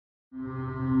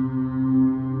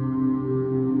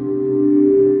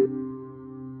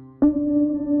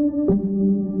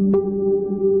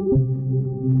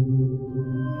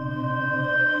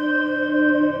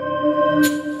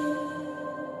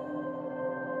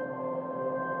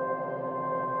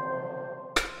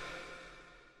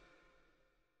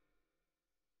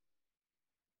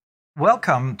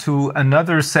Welcome to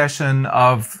another session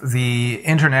of the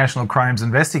International Crimes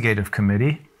Investigative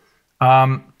Committee.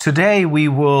 Today we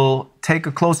will take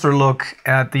a closer look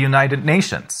at the United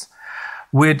Nations,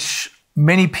 which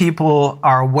many people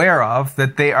are aware of,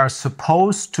 that they are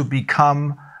supposed to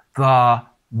become the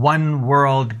one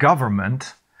world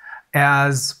government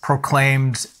as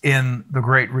proclaimed in the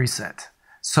Great Reset.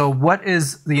 So what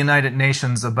is the United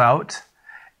Nations about,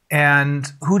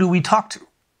 and who do we talk to?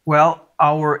 Well,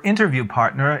 our interview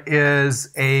partner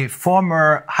is a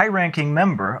former high-ranking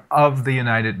member of the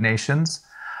United Nations.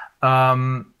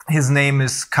 His name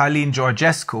is Călin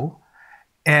Georgescu,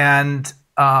 and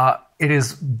it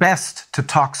is best to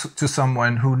talk to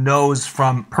someone who knows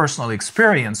from personal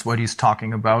experience what he's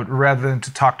talking about, rather than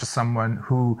to talk to someone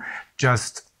who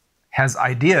just has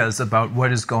ideas about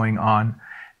what is going on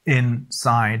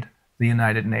inside the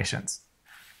United Nations.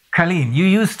 Călin, you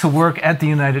used to work at the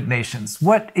United Nations.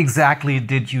 What exactly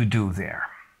did you do there?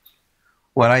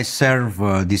 Well, I serve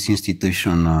this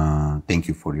institution, thank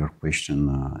you for your question,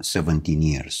 17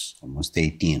 years, almost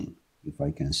 18, if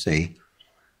I can say.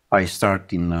 I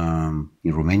start in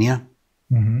Romania,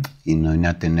 in the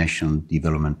United Nations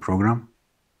Development Program,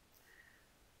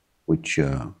 which,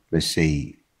 let's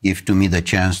say, gave to me the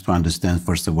chance to understand,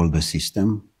 first of all, the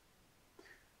system.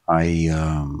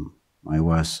 I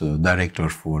was director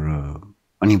for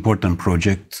an important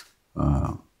project,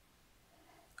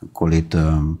 call it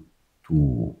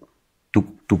to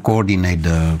coordinate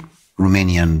the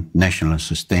Romanian National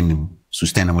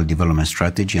Sustainable Development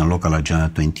Strategy and Local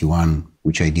Agenda 21,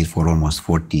 which I did for almost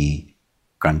 40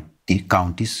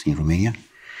 counties in Romania.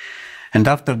 And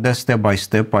after that, step by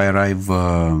step, I arrived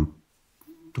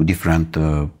to different,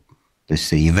 let's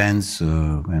say, events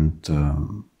and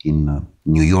in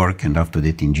New York, and after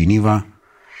that in Geneva,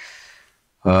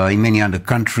 in many other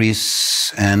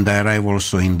countries, and I arrived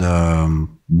also in the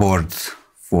board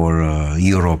for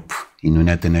Europe in the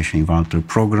United Nations Environmental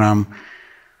Program.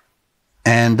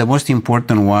 And the most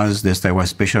important was that I was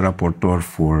special rapporteur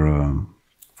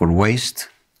for waste,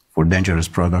 for dangerous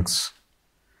products,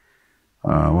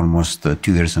 almost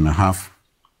 2 years and a half.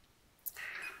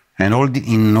 And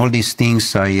in all these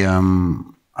things,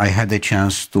 I had a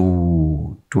chance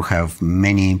to have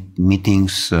many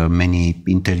meetings, many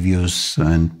interviews,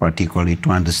 and particularly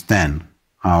to understand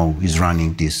how is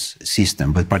running this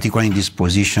system. But particularly in this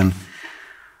position,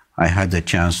 I had a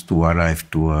chance to arrive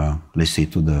to, let's say,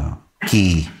 to the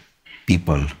key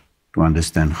people to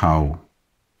understand how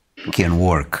can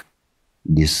work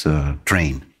this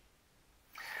train.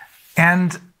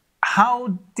 And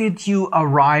how did you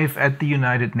arrive at the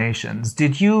United Nations?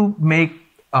 Did you make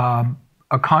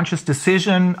a conscious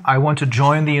decision, I want to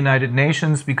join the United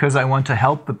Nations because I want to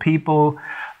help the people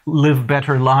live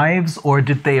better lives, or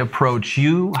did they approach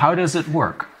you? How does it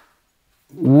work?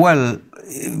 Well,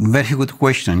 very good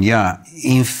question, yeah.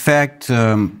 In fact,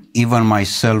 even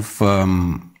myself,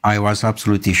 I was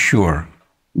absolutely sure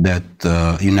that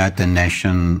United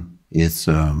Nations is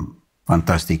a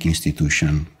fantastic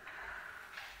institution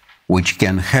which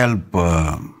can help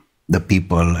the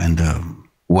people and the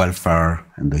welfare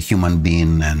and the human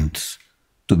being, and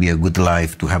to be a good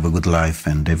life, to have a good life,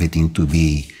 and everything to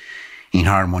be in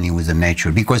harmony with the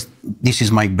nature. Because this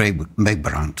is my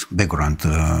background,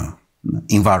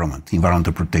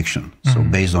 environmental protection. So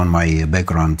based on my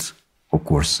background, of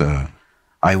course,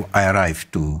 I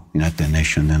arrived to United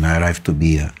Nations, and I arrived to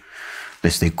be,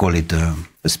 let's say, call it a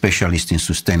specialist in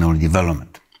sustainable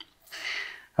development.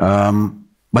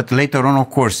 But later on, of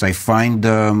course, I find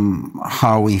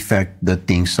how, in fact, the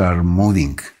things are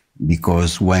moving.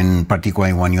 Because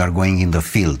particularly when you are going in the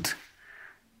field,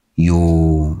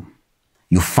 you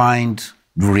find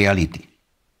the reality.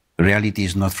 Reality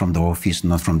is not from the office,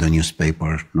 not from the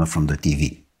newspaper, not from the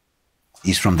TV.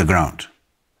 It's from the ground.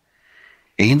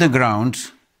 In the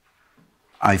ground,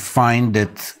 I find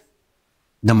that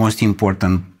the most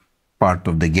important part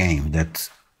of the game, that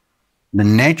the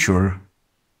nature,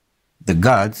 the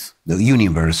gods, the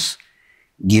universe,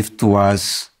 give to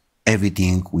us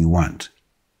everything we want.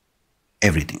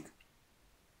 Everything.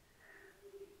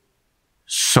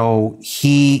 So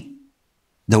the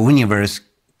universe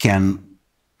can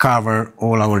cover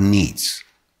all our needs,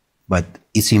 but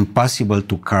it's impossible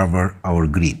to cover our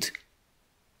greed.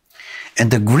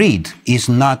 And the greed is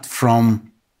not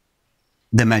from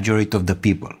the majority of the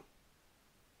people.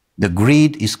 The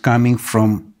greed is coming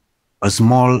from a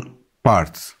small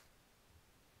part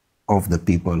of the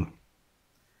people.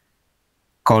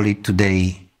 Call it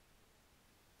today,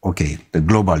 okay, the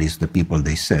globalists, the people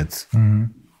they said.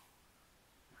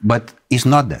 But it's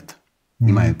not that,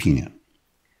 in my opinion,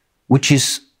 which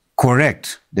is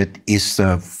correct, that is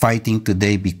fighting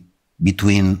today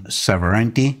between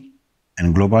sovereignty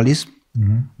and globalism.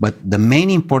 But the main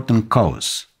important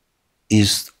cause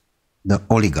is the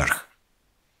oligarch,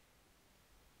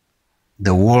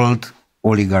 the world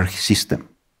oligarch system.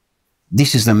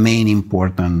 This is the main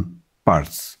important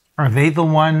parts. Are they the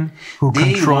one who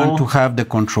They control? want to have the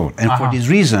control. And for this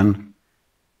reason,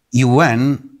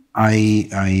 UN,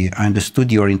 I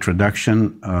understood your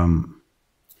introduction.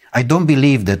 I don't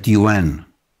believe that UN,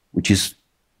 which is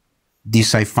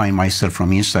this I find myself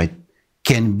from inside,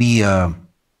 can be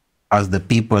as the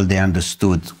people they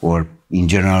understood, or in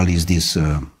general is this,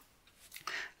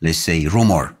 let's say,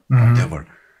 rumor, whatever,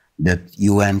 that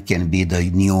UN can be the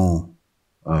new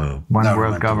One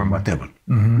world government. whatever.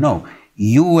 No,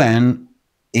 UN,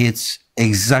 it's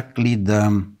exactly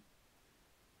the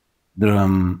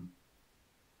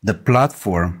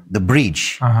platform, the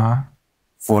bridge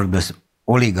for the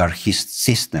oligarchist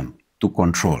system to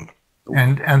control.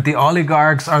 And the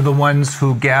oligarchs are the ones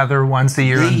who gather once a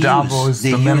year in Davos,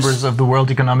 the members of the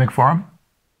World Economic Forum?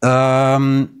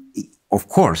 Of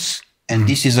course. And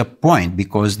this is a point,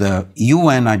 because the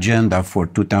UN agenda for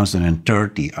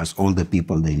 2030, as all the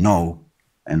people they know,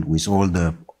 and with all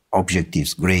the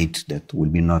objectives great that will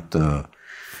be not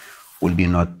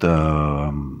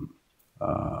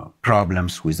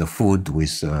problems with the food,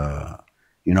 with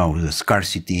the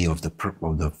scarcity of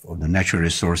the natural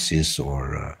resources,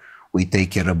 or we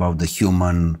take care about the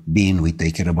human being, we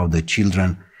take care about the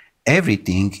children.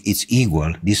 Everything is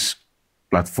equal. This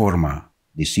platform,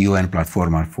 this UN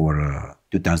platform for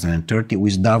 2030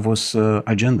 with Davos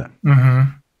agenda.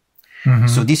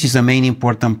 So this is a main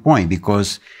important point,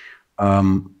 because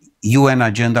UN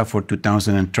agenda for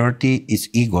 2030 is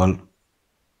equal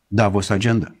Davos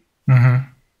agenda.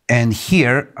 And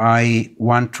here I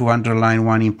want to underline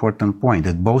one important point,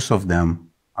 that both of them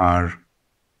are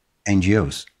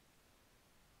NGOs.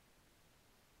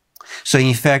 So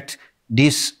in fact,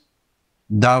 this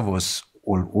Davos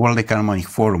or World Economic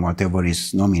Forum, whatever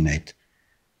is nominated,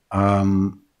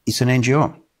 it's an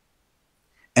NGO.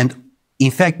 And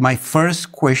in fact, my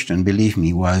first question, believe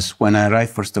me, was when I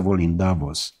arrived, first of all, in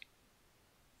Davos,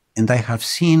 and I have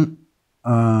seen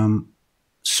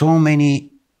so many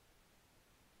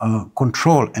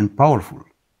control and powerful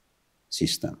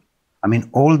system. I mean,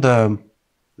 all the,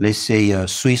 let's say,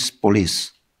 Swiss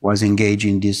police was engaged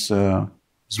in this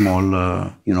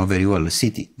small, very well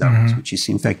city, Davos, which is,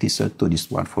 in fact, is a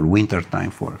tourist one for winter time,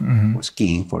 for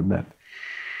skiing, for that.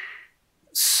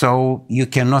 So you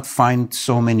cannot find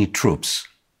so many troops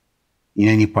in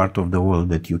any part of the world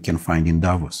that you can find in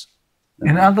Davos.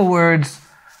 In other words,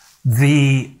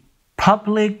 the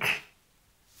public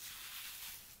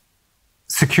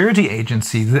security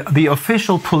agency, the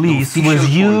official police, was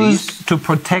used to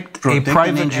protect a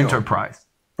private enterprise,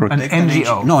 an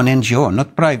NGO. No, an NGO,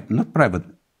 not private,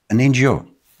 an NGO.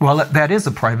 Well, that is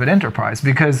a private enterprise,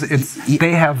 because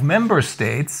they have member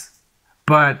states,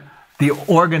 but the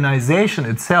organization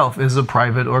itself is a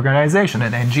private organization,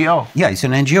 an NGO. Yeah, it's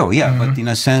an NGO, yeah, but in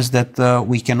a sense that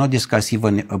we cannot discuss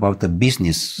even about the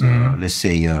business, let's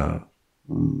say,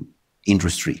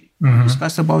 industry. We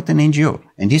discuss about an NGO.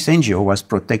 And this NGO was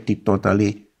protected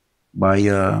totally by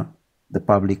the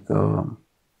public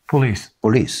police.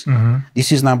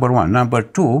 This is number one. Number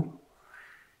two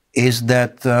is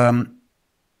that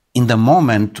in the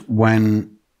moment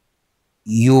when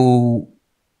you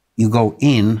go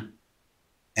in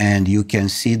and you can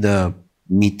see the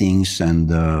meetings and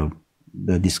the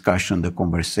discussion, the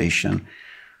conversation,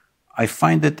 I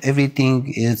find that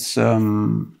everything is,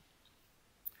 how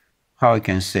I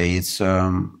can say, it's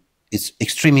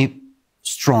extremely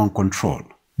strong control.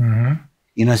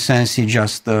 In a sense, it's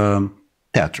just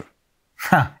theater.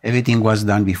 Everything was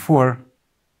done before.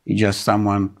 It's just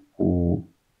someone who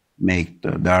make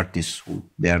the artists who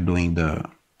they are doing the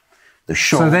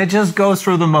show. So they just go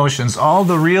through the motions. All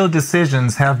the real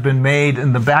decisions have been made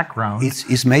in the background.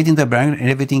 It's made in the background, and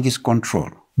everything is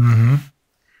controlled.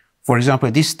 For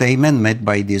example, this statement made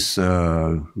by this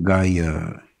guy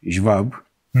Schwab,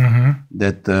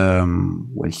 that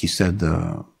well, he said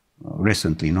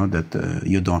recently, that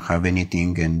you don't have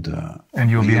anything and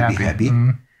you'll be happy.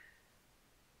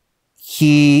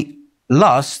 He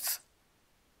lost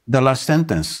the last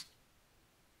sentence.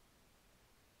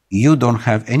 You don't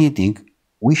have anything,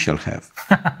 we shall have.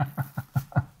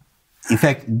 In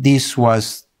fact, this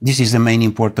is the main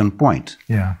important point.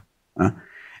 Yeah.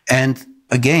 And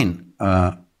again,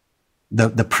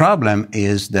 the problem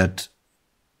is that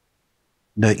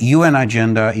the UN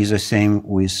agenda is the same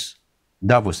with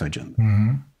Davos agenda.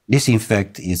 This, in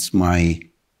fact, is my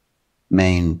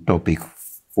main topic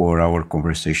for our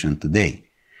conversation today.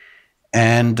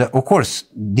 And of course,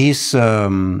 this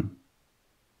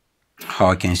how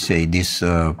I can say this,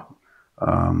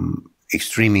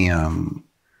 extremely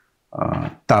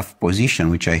tough position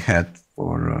which I had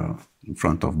for in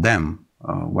front of them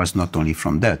was not only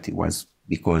from that. It was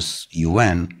because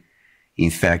UN, in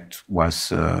fact,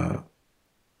 was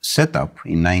set up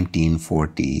in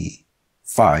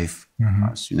 1945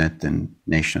 as United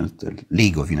Nations, the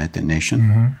League of United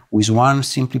Nations, with one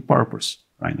simple purpose,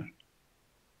 Reiner,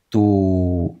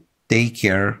 to take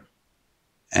care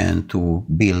and to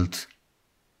build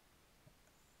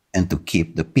and to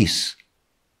keep the peace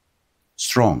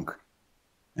strong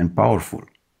and powerful.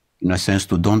 In a sense,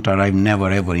 to don't arrive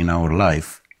never ever in our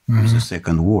life with the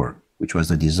Second War, which was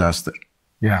a disaster.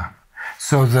 Yeah.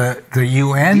 So the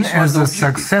UN as a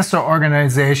successor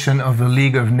organization of the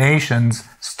League of Nations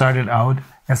started out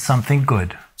as something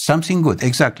good. Something good,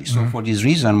 exactly. So for this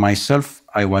reason, myself,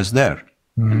 I was there.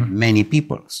 And many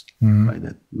people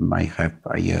that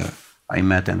I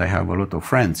met, and I have a lot of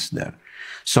friends there.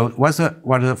 So it was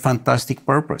a fantastic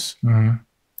purpose.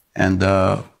 And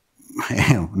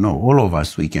no, all of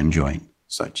us, we can join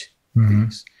such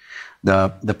things.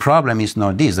 The problem is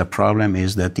not this. The problem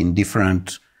is that in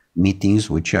different meetings,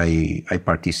 which I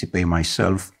participate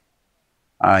myself,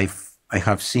 I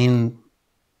have seen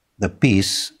the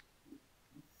peace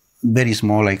very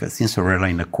small, like a Cinderella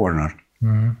in a corner.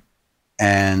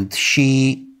 And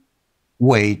she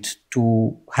wait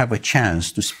to have a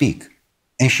chance to speak.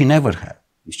 And she never had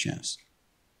this chance.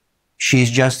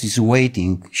 She's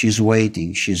waiting, she's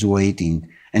waiting, she's waiting.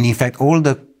 And in fact, all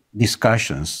the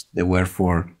discussions, they were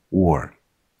for war.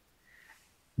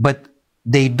 But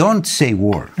they don't say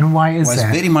war. And why is that? It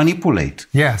was very manipulated.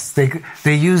 Yes,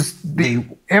 they used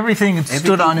everything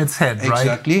stood on its head,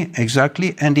 right?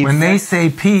 Exactly. And when they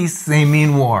say peace, they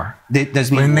mean war.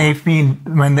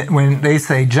 When they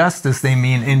say justice, they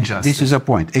mean injustice. This is a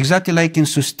point. Exactly like in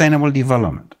sustainable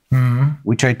development,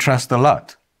 which I trust a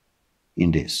lot in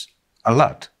this. A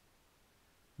lot.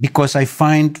 Because I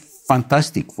find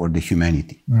fantastic for the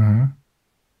humanity.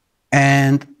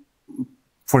 And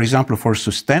for example, for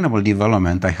sustainable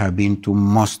development, I have been to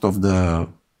most of the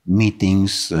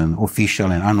meetings, and official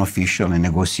and unofficial, and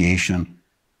negotiation.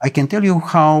 I can tell you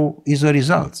how is the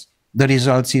results. The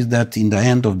results is that in the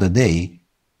end of the day,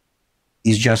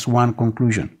 is just one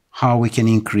conclusion: how we can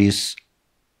increase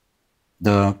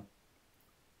the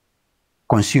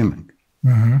consuming.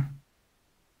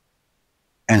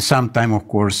 And sometime, of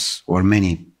course, or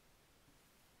many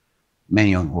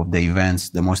of the events,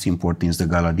 the most important is the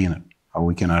gala dinner. How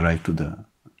we can arrive to the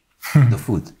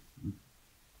food.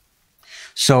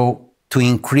 So to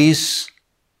increase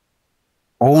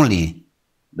only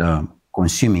the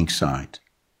consuming side,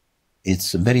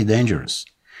 it's very dangerous.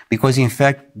 Because in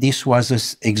fact, this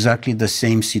was exactly the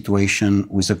same situation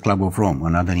with the Club of Rome,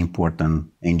 another important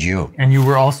NGO. And you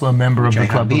were also a member of the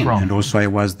Club of Rome. And also I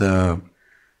was the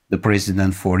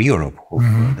president for Europe of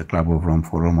the Club of Rome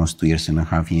for almost 2.5 years in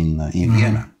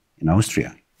Vienna, in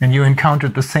Austria. And you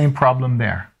encountered the same problem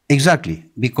there. Exactly,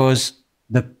 because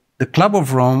the Club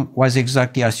of Rome was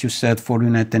exactly as you said for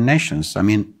United Nations. I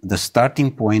mean, the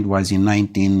starting point was in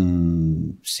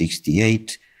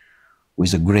 1968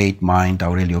 with a great mind,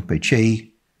 Aurelio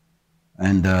Pecei,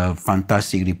 and a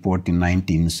fantastic report in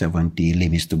 1970,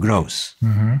 Limits to Growth.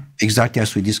 Exactly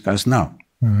as we discuss now.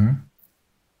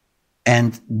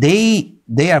 And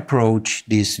they approach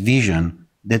this vision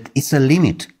that it's a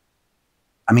limit.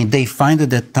 I mean, they find at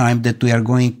that time that we are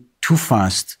going too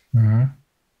fast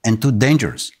and too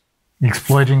dangerous.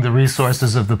 Exploiting the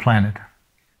resources of the planet.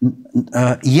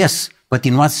 Yes, but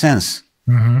in what sense?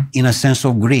 In a sense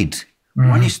of greed.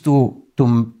 One is to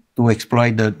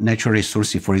exploit the natural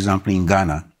resources, for example, in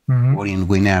Ghana or in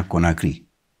Guinea-Conakry.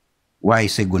 Why I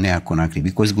say Guinea-Conakry?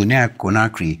 Because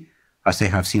Guinea-Conakry, as I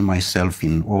have seen myself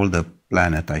in all the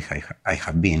planet I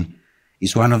have been,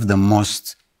 is one of the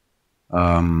most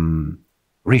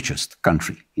richest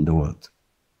country in the world.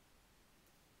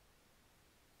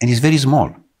 And it's very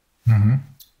small.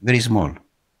 Very small.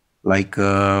 Like,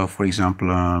 for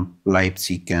example,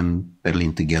 Leipzig and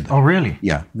Berlin together. Oh, really?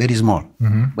 Yeah, very small.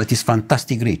 But it's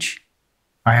fantastic rich.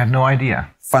 I had no idea.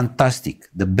 Fantastic.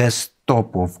 The best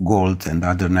top of gold and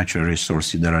other natural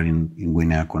resources that are in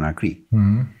Guinea-Conakry.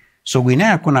 So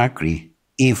Guinea-Conakry,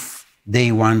 if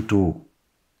they want to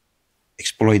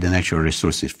exploit the natural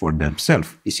resources for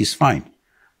themselves, this is fine.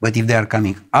 But if there are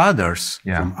coming others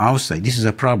from outside, this is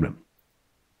a problem.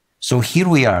 So here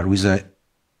we are with a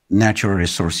natural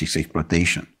resources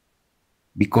exploitation.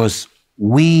 Because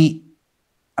the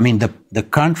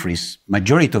countries,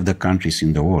 majority of the countries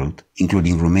in the world,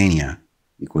 including Romania,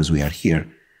 because we are here,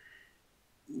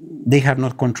 they have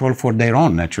not control for their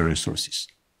own natural resources.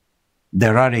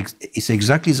 it's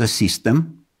exactly the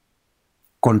system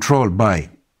controlled by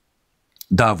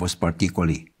Davos,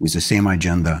 particularly, with the same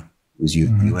agenda with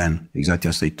UN, exactly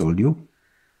as I told you.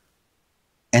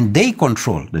 And they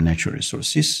control the natural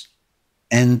resources.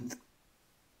 And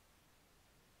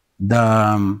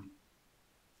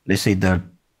let's say the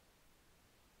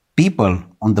people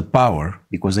on the power,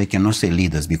 because I cannot say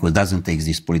leaders, because doesn't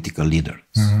exist political leaders,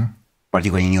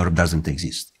 particularly in Europe doesn't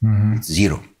exist. It's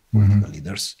zero political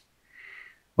leaders.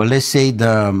 But let's say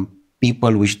the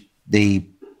people which they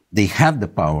have the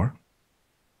power,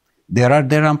 they are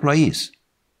their employees.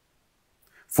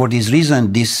 For this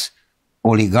reason, this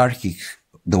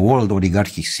the world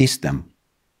oligarchic system,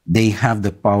 they have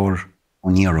the power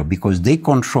on Europe because they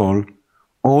control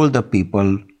all the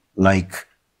people like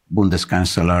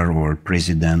Bundeskanzler or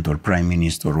president or prime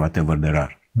minister or whatever there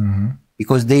are.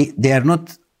 Because they are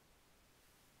not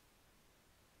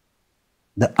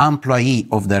the employee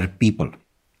of their people.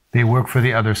 They work for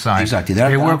the other side. Exactly.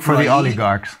 They work for the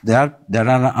oligarchs. They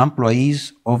are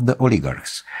employees of the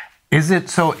oligarchs. Is it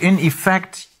so? In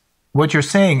effect, what you're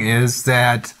saying is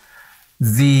that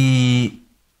the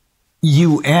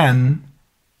UN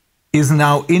is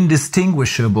now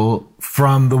indistinguishable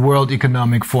from the World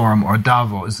Economic Forum, or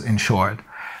Davos in short,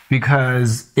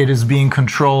 because it is being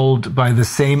controlled by the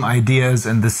same ideas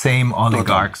and the same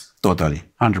oligarchs. Totally.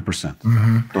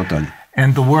 100%. Totally.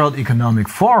 And the World Economic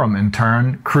Forum, in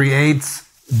turn, creates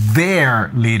their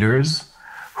leaders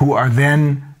who are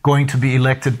then going to be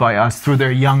elected by us through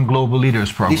their Young Global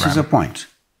Leaders program. This is a point.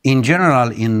 In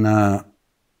general, in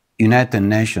United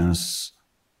Nations,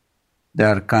 there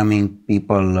are coming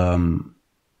people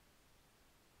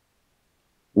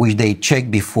which they check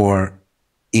before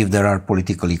if they are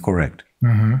politically correct.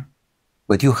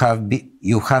 But you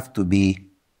have to be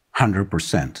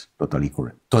 100% totally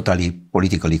correct, totally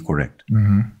politically correct.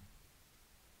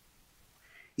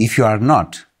 If you are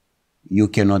not, you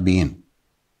cannot be in.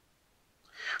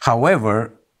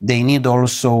 However, they need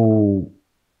also,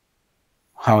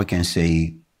 how I can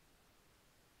say,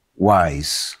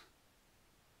 wise,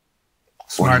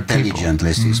 smart or intelligent, people.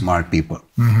 let's say, smart people.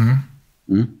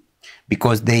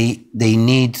 Because they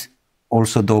need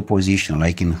also the opposition,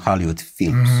 like in Hollywood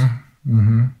films.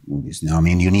 I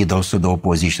mean, you need also the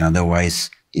opposition, otherwise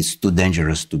it's too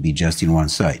dangerous to be just in one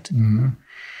side.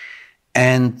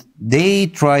 And they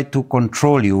try to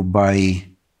control you by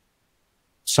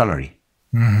salary,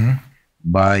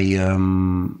 by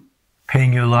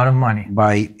paying you a lot of money,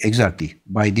 by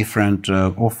different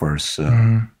offers,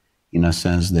 in a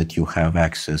sense that you have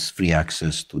free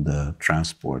access to the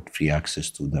transport, free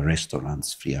access to the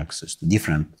restaurants, free access to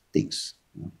different things.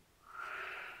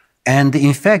 And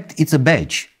in fact, it's a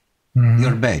badge,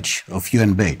 your badge, of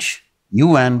UN badge.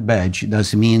 UN badge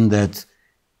does mean that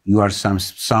you are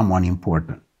someone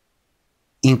important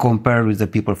in comparison with the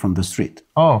people from the street.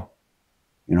 Oh.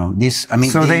 You know, this, I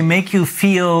mean. So they make you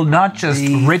feel not just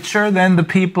richer than the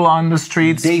people on the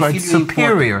streets, but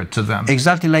superior to them.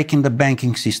 Exactly like in the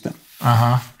banking system.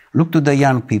 Look to the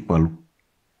young people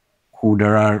who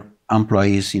there are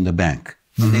employees in the bank.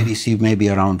 They receive maybe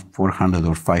around 400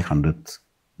 or 500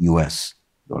 US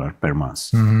dollar per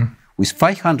month. With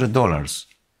 $500,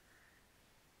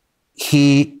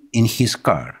 he, in his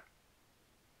car,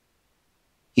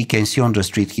 he can see on the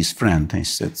street his friend and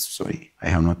said, sorry, I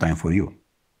have no time for you.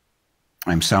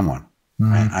 I'm someone.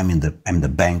 I'm the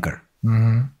banker.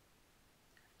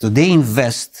 So they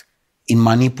invest in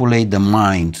manipulate the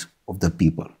mind of the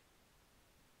people.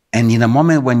 And in the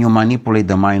moment when you manipulate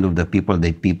the mind of the people,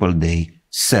 they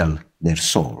sell their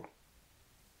soul.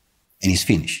 And it's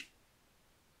finished.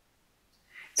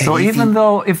 So even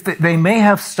though they may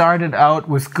have started out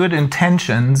with good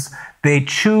intentions, they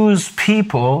choose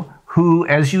people who,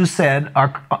 as you said, are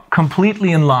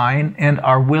completely in line and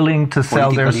are willing to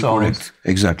sell their souls. Correct.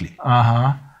 Exactly.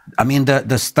 I mean,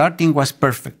 the starting was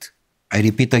perfect. I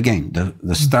repeat again,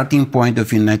 the starting point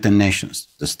of United Nations,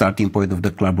 the starting point of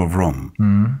the Club of Rome,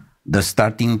 the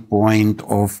starting point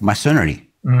of Masonry,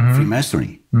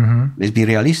 Freemasonry. Let's be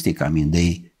realistic. I mean,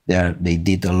 they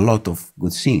did a lot of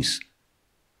good things.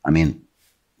 I mean,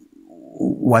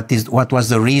 what was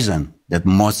the reason that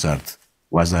Mozart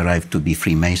was arrived to be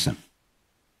Freemason?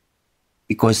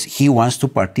 Because he wants to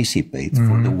participate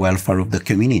for the welfare of the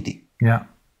community. Yeah.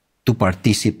 To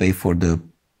participate for the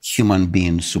human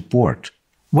being support.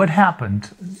 What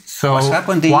happened? So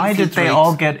why did they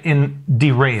all get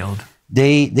derailed?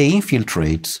 They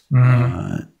infiltrate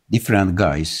different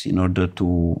guys in order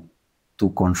to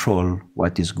control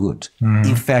what is good.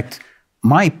 In fact,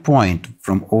 my point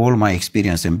from all my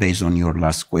experience and based on your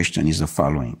last question is the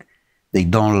following. They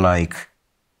don't like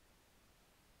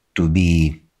to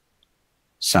be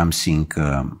something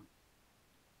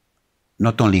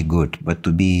not only good, but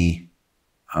to be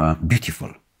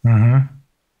beautiful.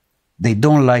 They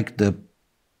don't like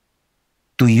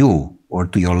to you or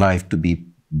to your life to be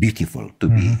beautiful, to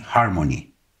be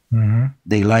harmony.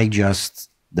 They like just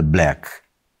the black,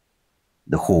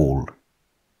 the whole,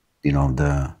 you know,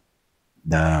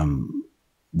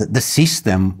 the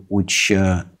system which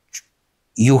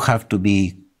you have to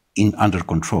be under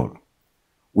control.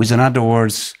 With other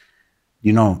words,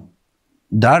 you know,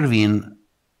 Darwin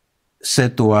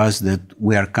said to us that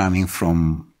we are coming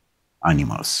from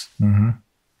animals.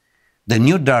 The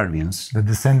new Darwins, the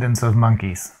descendants of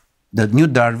monkeys. The new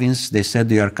Darwins, they said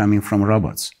they are coming from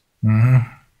robots.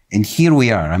 And here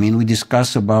we are. I mean, we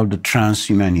discuss about the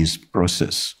transhumanist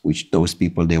process, which those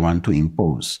people, they want to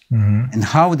impose. And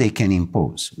how they can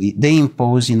impose. They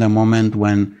impose in a moment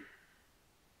when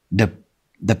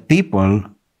the people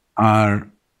are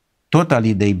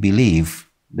totally, they believe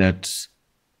that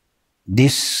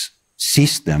this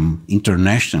system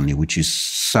internationally, which is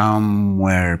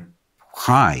somewhere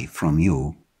high from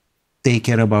you, take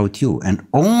care about you. And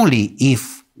only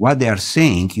if what they are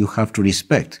saying you have to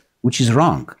respect, which is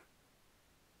wrong.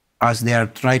 As they are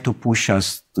trying to push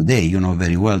us today, you know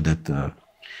very well that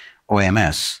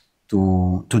OMS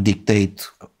to dictate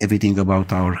everything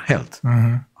about our health.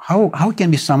 How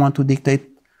can be someone to dictate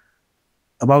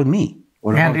about me?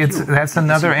 And that's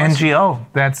another NGO.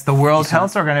 That's the World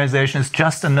Health Organization. Is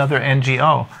just another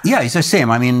NGO. Yeah, it's the same.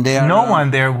 I mean, they are, no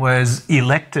one there was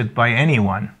elected by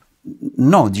anyone.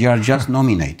 No, they are just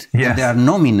nominate. Yes. They are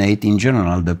nominate in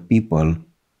general the people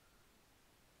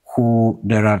who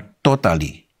there are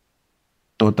totally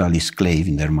slave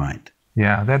in their mind.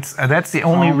 Yeah, that's the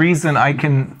only reason I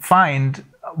can find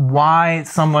why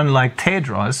someone like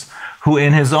Tredos, who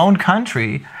in his own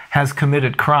country has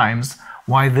committed crimes,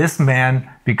 why this man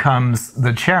becomes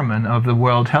the chairman of the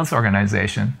World Health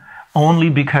Organization, only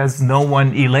because no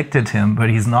one elected him, but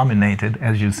he's nominated,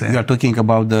 as you said. You are talking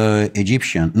about the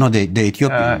Egyptian, no, the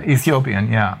Ethiopian.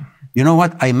 Ethiopian, yeah. You know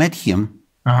what? I met him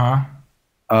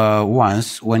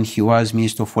once when he was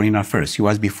Minister of Foreign Affairs. He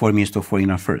was before Minister of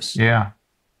Foreign Affairs. Yeah.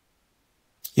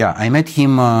 Yeah, I met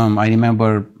him, I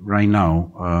remember right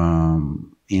now,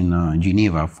 in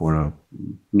Geneva for a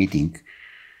meeting.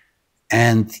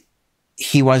 And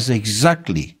he was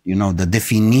exactly, you know, the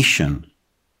definition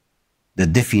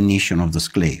of the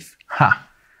slave.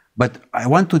 But I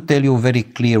want to tell you very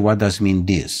clear what does mean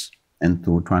this, and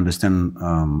to understand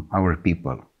our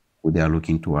people, who they are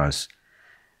looking to us.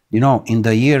 You know, in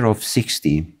the year of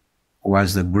 60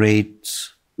 was the great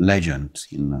legend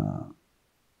in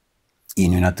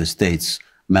United States,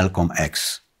 Malcolm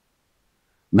X.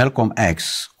 Malcolm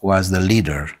X was the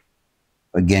leader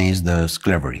against the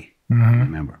slavery,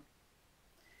 remember?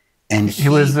 And he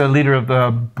was the leader of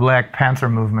the Black Panther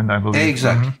movement, I believe.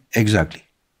 Exactly, exactly.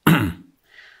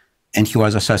 And he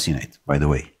was assassinated, by the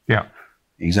way. Yeah.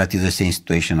 Exactly the same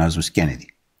situation as with Kennedy.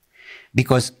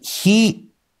 Because he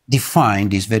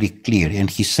defined this very clear, and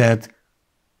he said,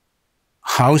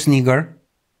 house nigger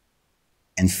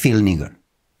and field nigger.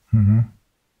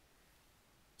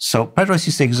 So Tredos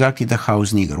is exactly the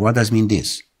house nigger. What does mean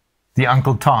this? The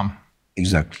Uncle Tom.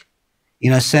 Exactly.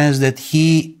 In a sense that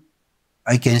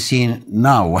I can see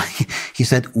now, he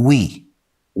said we,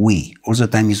 all the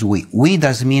time is we. We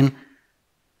does mean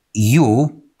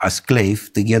you, a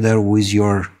slave, together with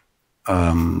your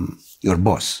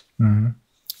boss.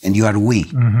 And you are we.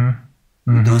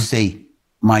 You don't say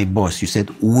my boss, you said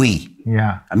we.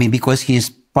 Yeah. I mean, because he is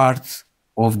part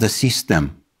of the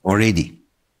system already.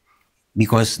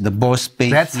 Because the boss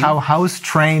pays That's him. how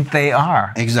house-trained they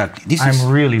are. Exactly. I'm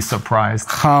really surprised.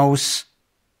 House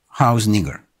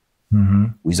nigger.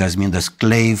 Which does mean the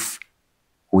slave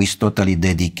who is totally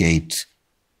dedicated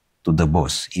to the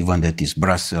boss, even that is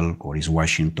Brussels or is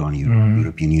Washington,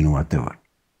 European Union, whatever.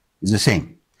 It's the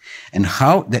same. And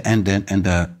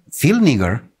the field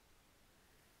nigger,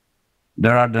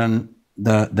 there are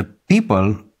the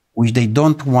people which they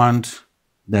don't want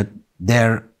that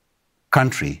their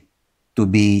country to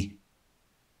be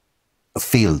a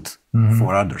field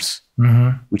for others,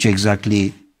 which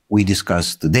exactly we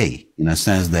discussed today, in a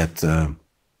sense that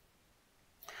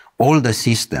all the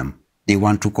system, they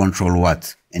want to control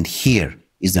what? And here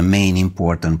is the main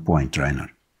important point, Reiner,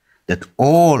 that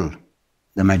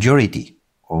the majority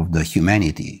of the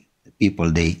humanity, the people,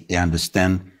 they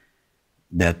understand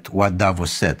that what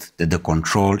Davos said, that the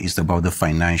control is about the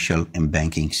financial and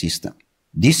banking system.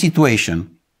 This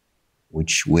situation,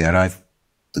 which we arrive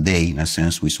today, in a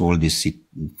sense, with all these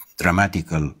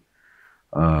dramatical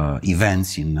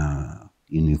events in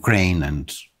Ukraine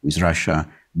and with Russia,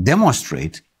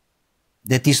 demonstrate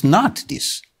that is not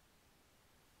this.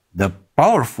 The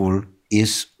powerful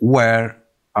is where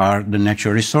are the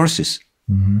natural resources.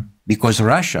 Because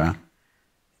Russia,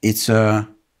 it's a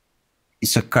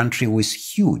country with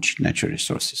huge natural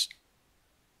resources.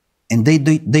 And they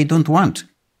don't want.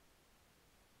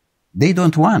 They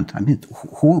don't want. I mean,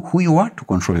 who you are to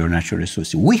control your natural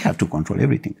resources? We have to control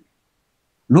everything.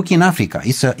 Look in Africa.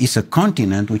 It's a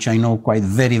continent which I know quite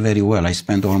very, very well. I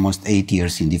spent almost 8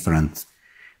 years in different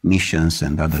missions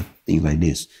and other things like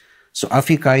this. So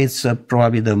Africa is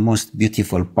probably the most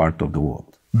beautiful part of the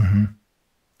world.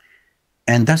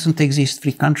 And doesn't exist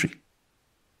free country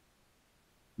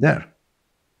there.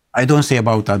 I don't say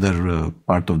about other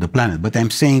part of the planet, but I'm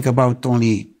saying about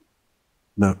only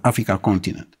the Africa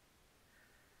continent.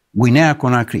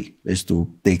 Guinea-Conakry, is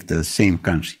to take the same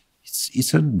country.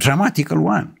 It's a dramatical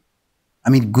one. I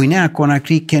mean,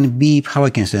 Guinea-Conakry can be, how I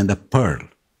can say, the pearl.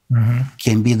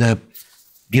 Can be the,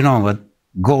 a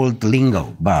gold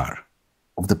lingo bar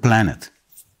of the planet.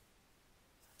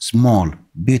 Small,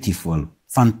 beautiful,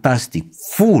 fantastic,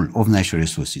 full of natural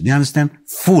resources. Do you understand?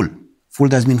 Full. Full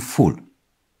does mean full.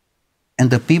 And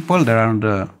the people that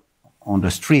are on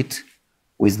the street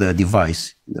with the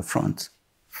device in the front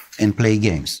and play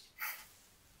games.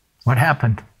 What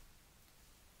happened?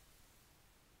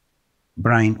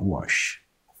 Brainwash,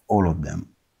 all of them.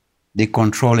 They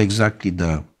control exactly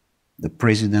the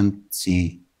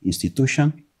presidency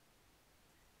institution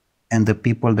and the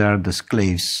people that are the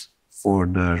slaves for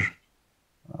their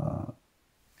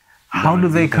how do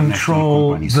they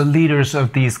control the leaders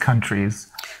of these countries?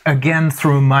 Again,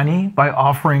 through money, by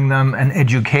offering them an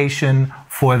education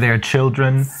for their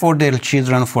children? For their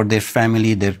children, for their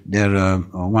family, their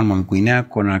one month Guinea,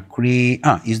 Conakry.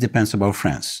 It depends about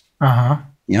France.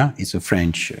 Yeah, it's a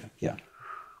French,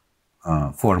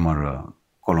 former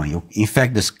colony. In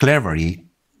fact, the slavery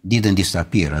didn't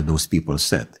disappear, as those people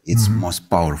said. It's most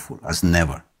powerful as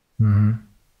never.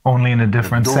 Only in a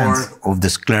different sense. The door of the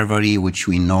slavery, which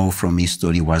we know from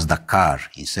history, was Dakar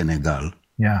in Senegal.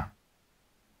 Yeah.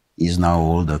 Is now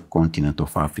all the continent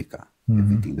of Africa.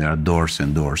 Everything. There are doors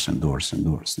and doors and doors and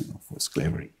doors for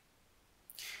slavery.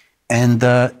 And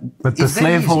but the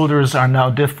slaveholders are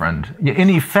now different. In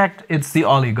effect, it's the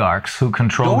oligarchs who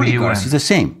control the UN. The oligarchs is the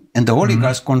same. And the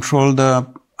oligarchs control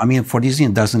for this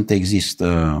reason, doesn't exist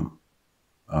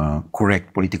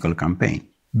correct political campaign.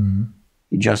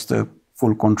 It's just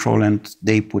full control, and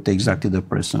they put exactly the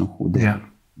person who they are.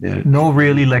 No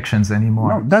real elections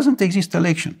anymore. No, doesn't exist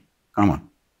election. Come on.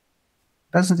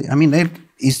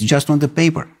 It's just on the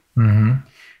paper.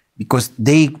 Because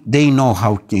they know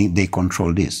how they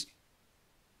control this.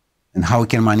 And how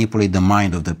can manipulate the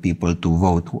mind of the people to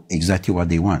vote exactly what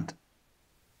they want.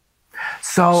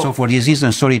 So for this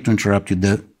reason, sorry to interrupt you,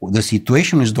 the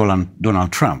situation with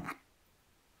Donald Trump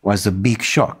was a big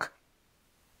shock.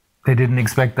 They didn't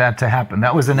expect that to happen.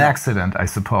 That was an accident, I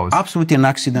suppose. Absolutely an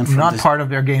accident. Not part of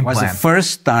their game plan. It was the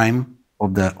first time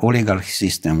of the oligarch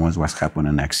system was what happened,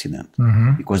 an accident.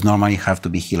 Because normally it have to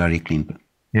be Hillary Clinton.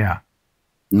 Yeah.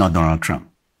 Not Donald Trump.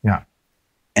 Yeah.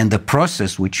 And the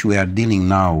process which we are dealing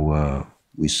now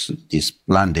with this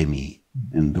pandemic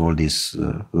and all these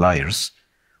liars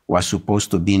was supposed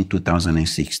to be in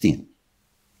 2016.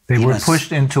 They were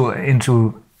pushed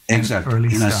into exactly,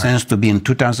 early in a sense to be in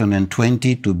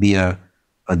 2020 to be a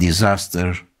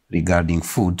disaster regarding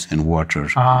food and water.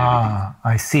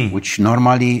 I see. Which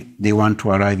normally they want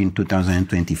to arrive in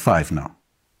 2025 now.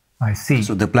 I see.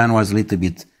 So the plan was a little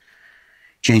bit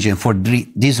changed, and for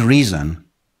this reason,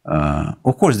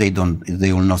 of course they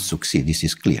will not succeed. This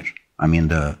is clear. I mean,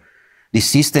 the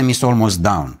system is almost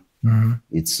down.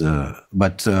 It's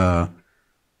but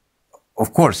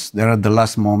of course there are the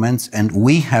last moments, and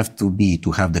we have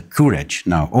to have the courage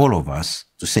now, all of us,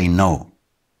 to say no.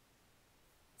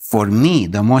 For me,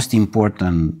 the most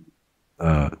important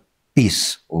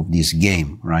piece of this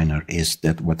game, Reiner, is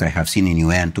that what I have seen in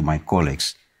UN to my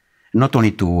colleagues, not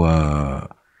only to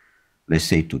let's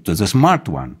say to the smart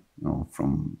one,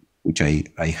 from which I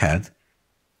had,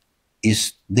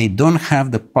 is they don't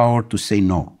have the power to say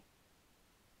no.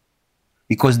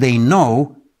 Because they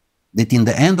know that in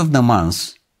the end of the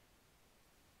month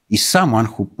is someone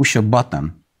who push a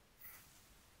button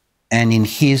and in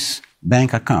his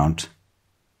bank account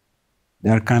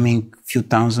there are coming few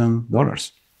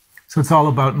 $1,000s. So it's all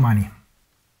about money.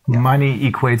 Yeah. Money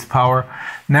equates power.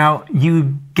 Now,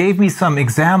 you gave me some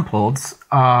examples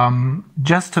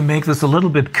just to make this a little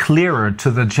bit clearer to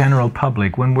the general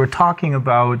public. When we're talking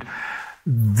about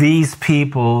these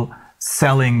people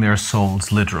selling their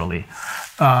souls, literally,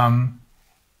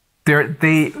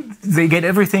 they get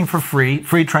everything for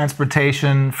free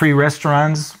transportation, free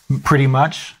restaurants, pretty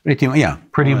much.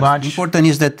 Pretty much. Important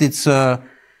is that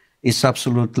it's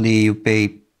absolutely, you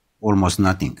pay almost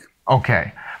nothing.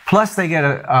 Okay. Plus they get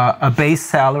a base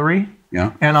salary.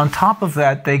 Yeah. And on top of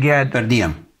that, they get Per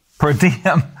diem. Per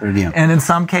diem. Per diem. And in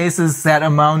some cases, that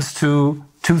amounts to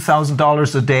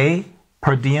 $2,000 a day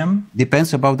per diem.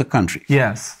 Depends about the country.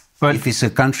 Yes. But if it's a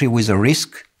country with a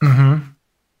risk,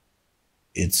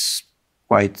 it's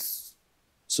quite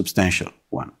substantial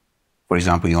one. For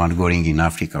example, you are going in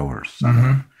Africa or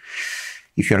somewhere.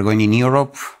 If you are going in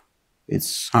Europe,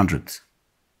 it's hundreds.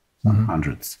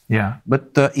 Yeah.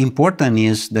 But the important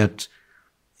is that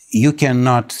you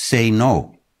cannot say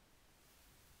no.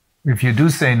 If you do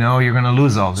say no, you're going to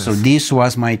lose all this. So this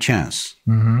was my chance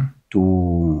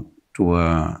to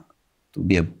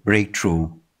be a breakthrough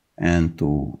and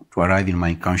to arrive in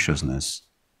my consciousness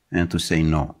and to say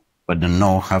no. But the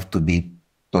no have to be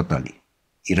totally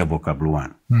irrevocable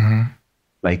one,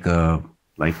 like a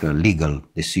legal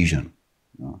decision,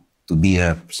 to be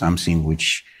something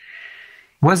which.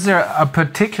 Was there a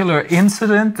particular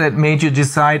incident that made you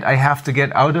decide I have to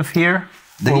get out of here,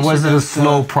 or was it a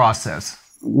slow process?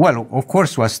 Well, of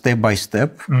course, was step by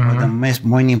step. But the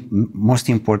most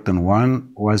important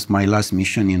one was my last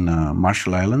mission in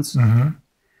Marshall Islands,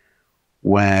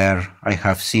 where I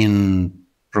have seen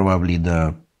probably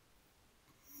the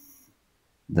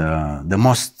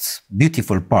most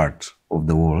beautiful part of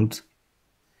the world,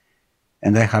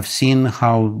 and I have seen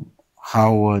how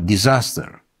a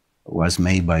disaster was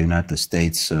made by United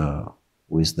States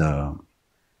with the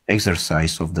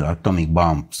exercise of the atomic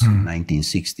bombs in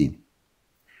 1960,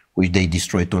 which they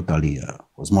destroyed totally.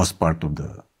 Was most part of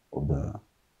the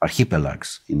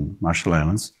archipelagos in Marshall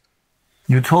Islands.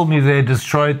 You told me they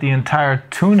destroyed the entire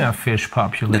tuna fish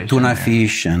population. The tuna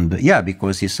fish, and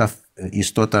because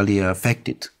it's totally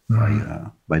affected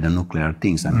by the nuclear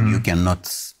things. I mean, you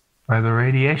cannot. By the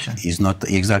radiation. It's not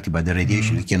exactly by the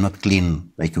radiation. You cannot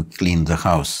clean like you clean the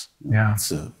house. Yeah.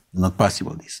 It's not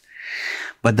possible, this.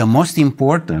 But the most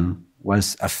important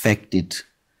was affected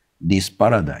this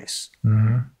paradise.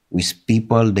 With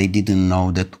people, they didn't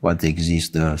know that what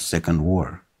exists the Second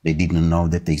War. They didn't know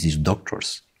that exist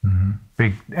doctors.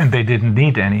 And they didn't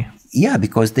need any. Yeah,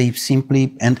 because they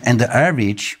simply, and the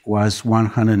average was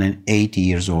 180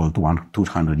 years old,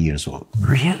 200 years old.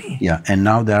 Really? Yeah, and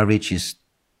now the average is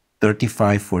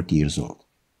 35, 40 years old.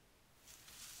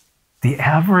 The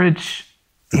average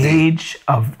age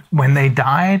of when they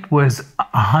died was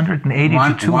 180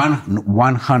 to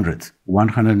 200?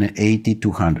 180,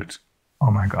 200. Oh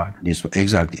my God.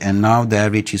 Exactly. And now the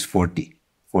average is 40,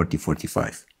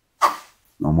 45.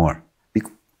 No more.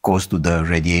 Because to the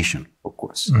radiation, of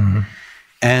course.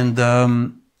 And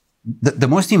the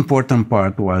most important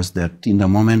part was that in the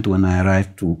moment when I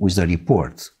arrived with the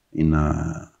report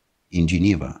in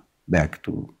Geneva, back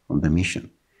from the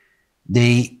mission,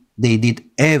 they did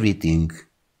everything.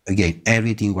 Again,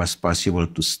 everything was possible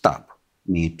to stop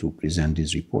me to present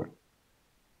this report.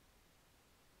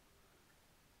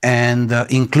 And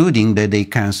including that they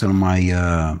canceled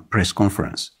my press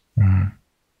conference.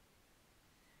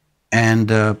 And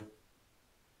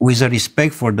with a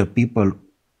respect for the people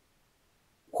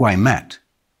who I met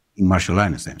in Marshall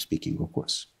Islands, I'm speaking, of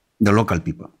course, the local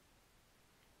people,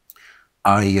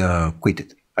 I quit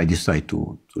it. I decided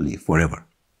to leave forever.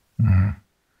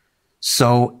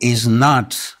 So it's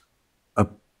not a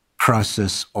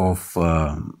process of,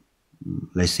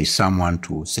 let's say, someone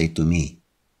to say to me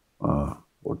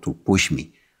or to push me.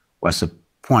 It was a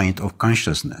point of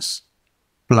consciousness,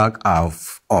 plug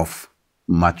off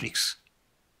matrix.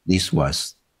 This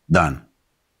was done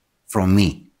from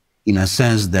me in a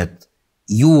sense that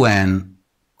UN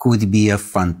could be a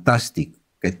fantastic,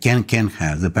 can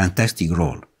have the fantastic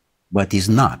role, but is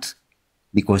not,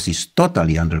 because it's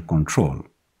totally under control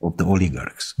of the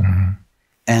oligarchs.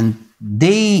 And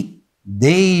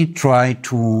they try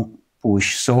to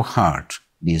push so hard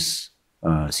this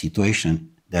situation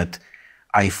that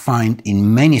I find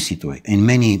in many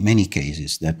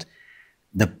cases that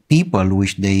the people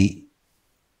which they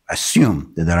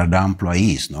assume that they are the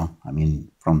employees, I mean,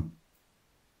 from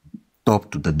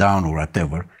top to the down or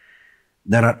whatever,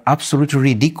 there are absolutely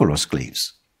ridiculous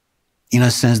slaves, in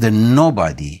a sense that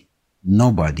nobody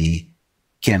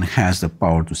has the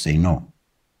power to say no.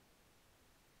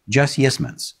 Just yes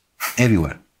men,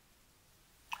 everywhere.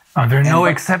 Are there no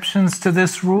exceptions to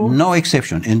this rule? No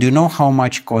exception. And do you know how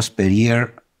much costs per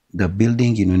year the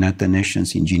building in United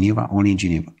Nations in Geneva, only in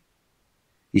Geneva?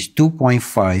 It's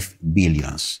 $2.5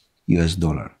 billion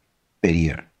per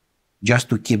year, just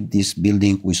to keep this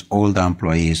building with all the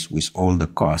employees, with all the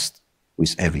cost,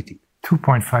 with everything.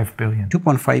 2.5 billion.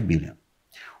 2.5 billion.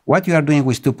 What you are doing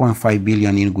with 2.5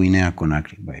 billion in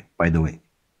Guinea-Conakry, by the way,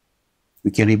 we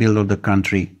can rebuild all the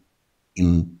country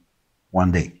in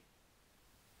one day.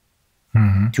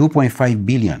 2.5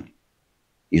 billion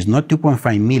is not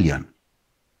 2.5 million,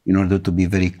 in order to be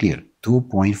very clear,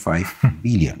 2.5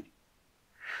 billion.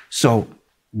 So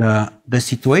the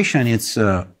situation is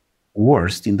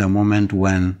worst in the moment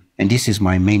when, and this is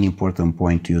my main important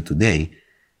point to you today,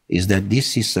 is that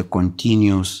this is a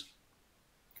continuous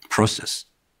process.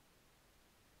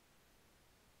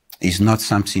 It's not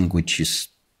something which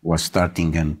was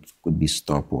starting and could be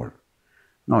stopped, or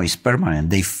no, it's permanent.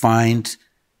 They find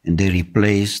and they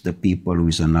replace the people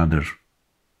with another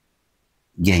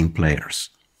game players,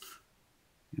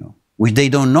 you know, which they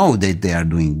don't know that they are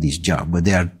doing this job, but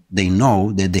they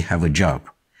know that they have a job,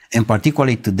 and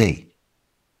particularly today,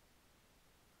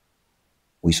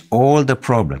 with all the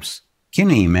problems. Can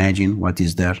you imagine what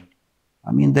is there?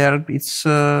 I mean, it's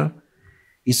a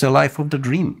life of the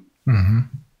dream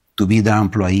to be the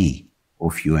employee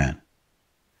of UN.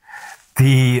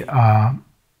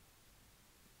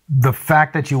 The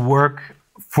fact that you work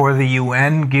for the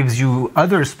UN gives you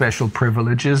other special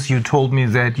privileges. You told me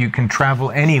that you can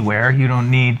travel anywhere. You don't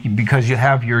need, because you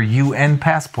have your UN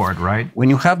passport, right? When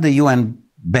you have the UN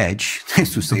badge, to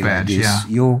say the badge, like this,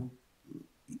 yeah.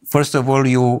 First of all,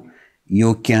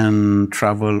 you can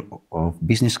travel of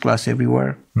business class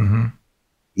everywhere,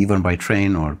 even by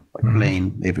train or by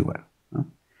plane, everywhere.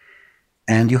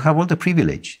 And you have all the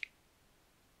privilege.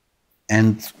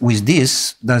 And with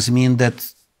this, does mean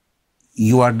that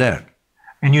you are there.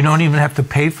 And you don't even have to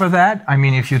pay for that? I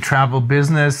mean, if you travel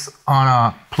business on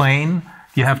a plane,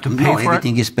 you have to pay for it? No,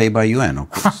 everything is paid by UN, of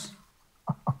course.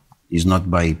 It's not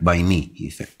by me,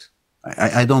 in fact.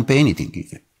 I don't pay anything, in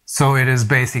fact. So it is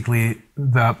basically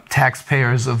the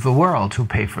taxpayers of the world who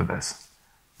pay for this,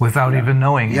 without even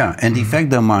knowing it. Yeah, and in fact,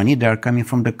 the money, they are coming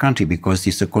from the country, because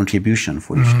it's a contribution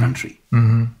for each country.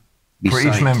 For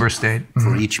each member state.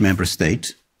 For each member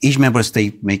state. Each member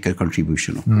state make a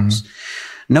contribution, of course.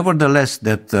 Nevertheless,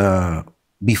 that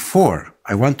before,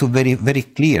 I want to very, very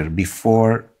clear,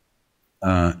 before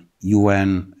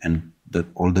UN and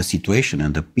all the situation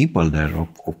and the people there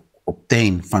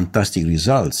obtain fantastic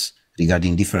results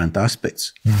regarding different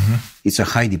aspects. It's a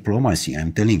high diplomacy,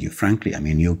 I'm telling you, frankly. I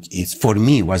mean, it's, for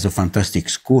me, it was a fantastic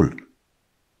school.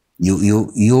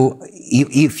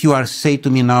 If you are say to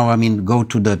me now, I mean, go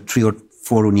to the 3 or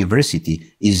 4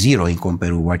 university, is zero in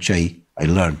comparison to what I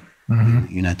learned in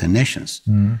United Nations.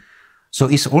 So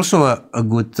it's also a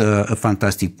good, a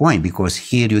fantastic point, because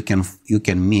here you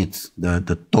can meet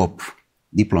the top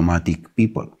diplomatic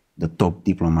people, the top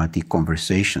diplomatic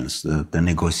conversations, the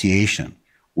negotiation,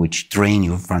 which train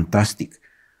you fantastic.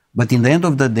 But in the end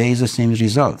of the day, it's the same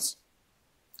results.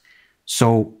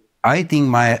 So I think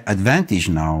my advantage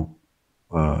now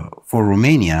for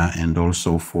Romania and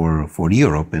also for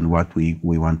Europe, and what we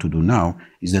want to do now,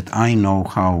 is that I know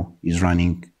how is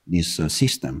running this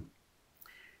system.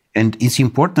 And it's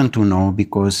important to know,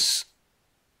 because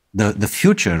the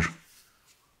future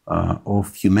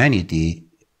of humanity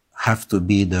have to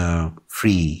be the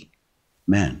free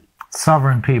men.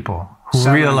 Sovereign people who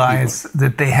realize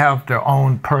that they have their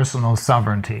own personal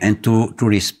sovereignty. And to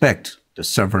respect the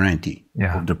sovereignty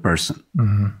of the person,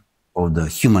 of the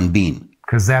human being.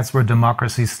 Because that's where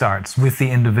democracy starts, with the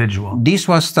individual. This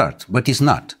was start, but it's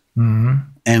not.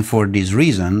 And for this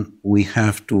reason, we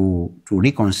have to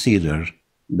reconsider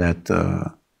that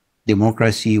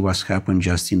democracy was happened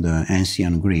just in the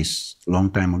ancient Greece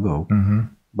long time ago,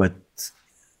 but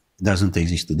doesn't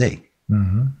exist today.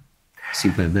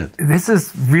 Simply that. This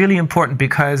is really important,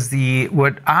 because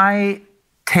what I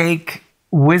take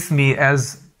with me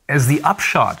as the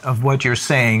upshot of what you're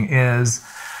saying is,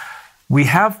 we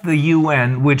have the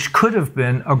UN, which could have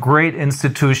been a great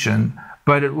institution,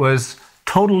 but it was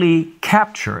totally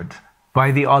captured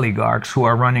by the oligarchs who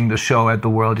are running the show at the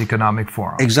World Economic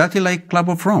Forum. Exactly like Club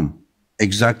of Rome,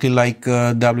 exactly like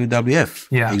WWF,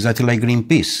 exactly like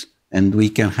Greenpeace. And we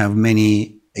can have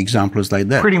many examples like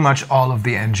that. Pretty much all of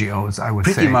the NGOs, I would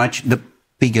say. Pretty much the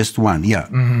biggest one, yeah.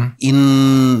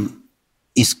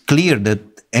 It's clear that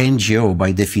NGO,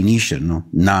 by definition,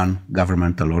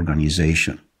 non-governmental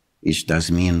organization, which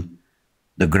does mean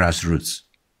the grassroots,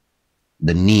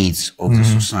 the needs of the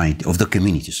society, of the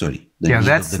community, sorry. Yeah,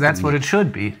 that's what it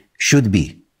should be. Should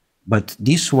be. But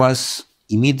this was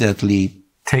immediately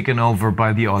taken over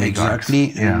by the oligarchs.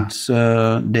 Exactly,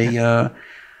 and they...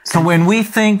 So when we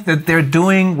think that they're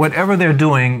doing whatever they're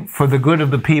doing for the good of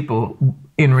the people,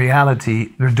 in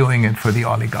reality, they're doing it for the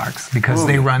oligarchs, because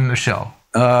they run the show.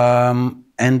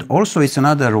 And also it's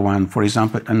another one, for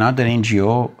example, another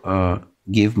NGO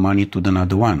give money to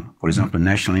another one. For example,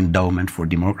 National Endowment for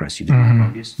Democracy. Do you know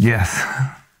about this? Yes.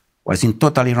 Was in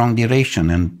totally wrong direction,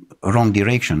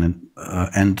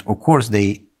 and of course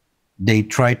they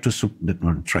try to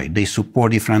they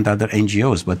support different other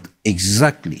NGOs, but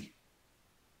exactly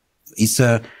it's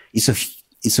a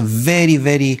very,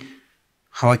 very,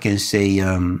 how I can say,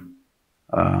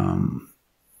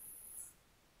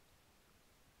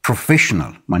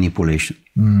 professional manipulation.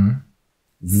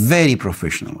 Very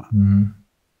professional,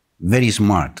 very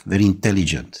smart, very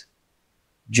intelligent,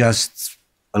 just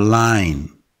a line,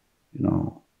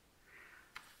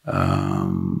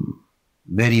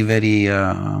 very, very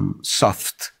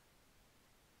soft.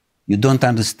 You don't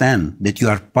understand that you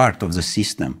are part of the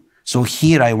system. So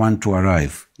here I want to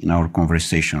arrive in our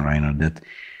conversation, Reiner, that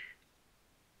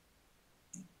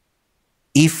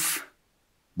if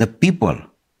the people,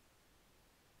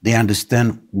 they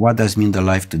understand what does mean the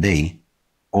life today,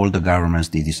 all the governments,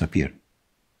 they disappear.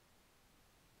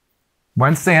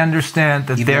 Once they understand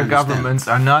that their governments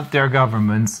are not their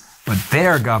governments, but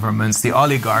their governments, the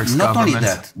oligarchs' governments. Not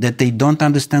only that they don't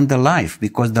understand the life,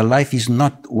 because the life is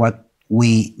not what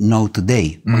we know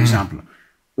today. For example,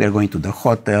 we are going to the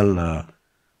hotel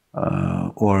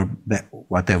or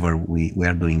whatever we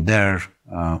are doing there.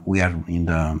 We are in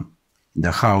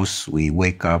the house. We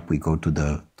wake up. We go to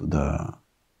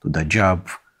the job.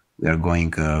 We are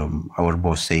going. Our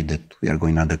boss say that we are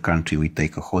going to another country. We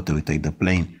take a hotel. We take the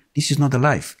plane. This is not the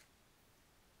life.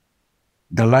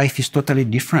 The life is totally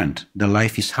different. The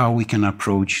life is how we can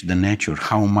approach the nature,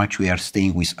 how much we are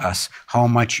staying with us, how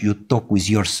much you talk with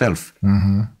yourself,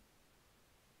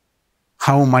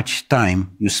 how much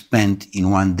time you spend in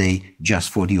one day just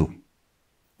for you,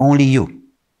 only you.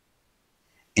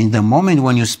 In the moment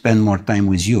when you spend more time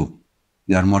with you,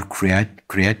 you are more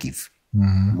creative,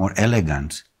 more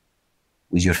elegant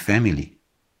with your family,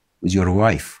 with your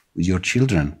wife, with your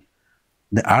children.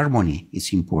 The harmony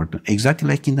is important, exactly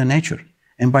like in the nature.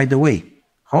 And by the way,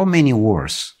 how many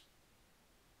wars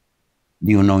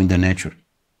do you know in the nature?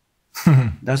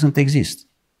 Doesn't exist.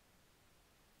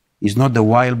 It's not the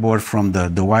wild boar from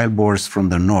the wild boars from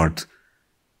the north.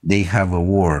 They have a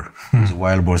war with the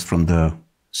wild boars from the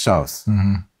south.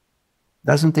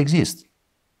 Doesn't exist.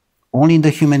 Only in the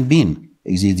human being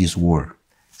exists this war.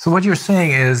 So what you're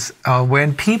saying is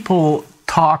when people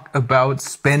talk about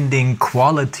spending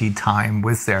quality time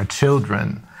with their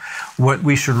children, what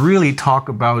we should really talk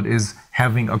about is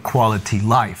having a quality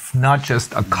life, not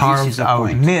just a carved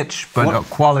out niche, but a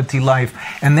quality life.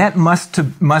 And that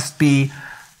must be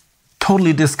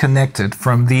totally disconnected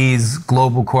from these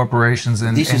global corporations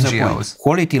and this NGOs. Is a point.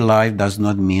 Quality life does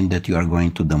not mean that you are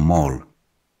going to the mall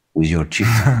with your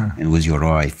children and with your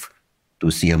wife to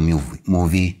see a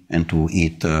movie and to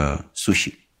eat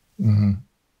sushi.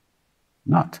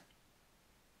 Not.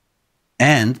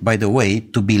 And by the way,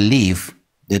 to believe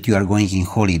that you are going in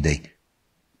holiday.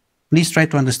 Please try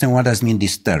to understand what does mean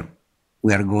this term.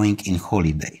 We are going in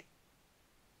holiday.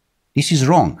 This is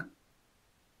wrong.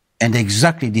 And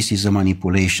exactly this is a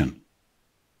manipulation.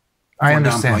 I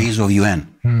understand. For the employees of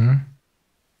UN.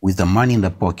 With the money in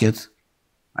the pocket,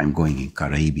 I'm going in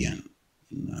Caribbean,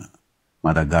 in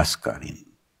Madagascar,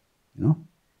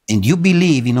 and you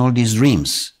believe in all these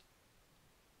dreams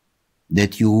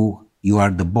that you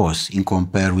are the boss in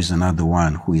compare with another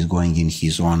one who is going in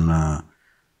his own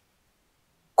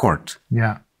court.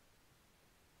 Yeah.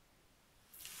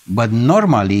 But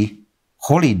normally,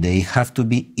 holiday have to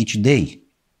be each day.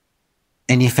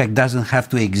 And in fact, doesn't have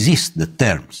to exist, the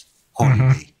terms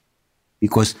holiday.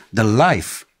 Because the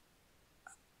life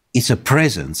is a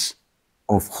presence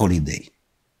of holiday.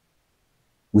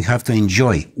 We have to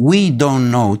enjoy. We don't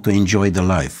know to enjoy the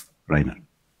life, Reiner.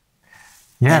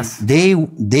 Yes. And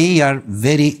they are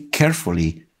very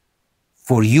carefully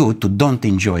for you to don't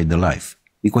enjoy the life.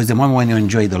 Because the moment when you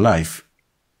enjoy the life,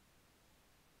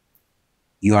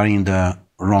 you are in the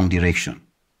wrong direction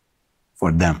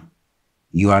for them.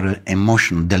 You are an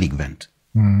emotional delinquent.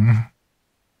 And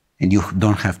you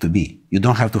don't have to be. You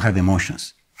don't have to have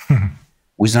emotions.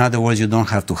 With other words, you don't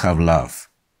have to have love.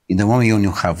 In the moment when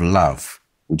you have love,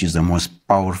 which is the most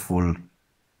powerful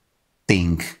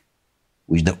thing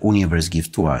which the universe gives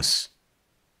to us,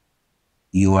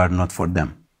 you are not for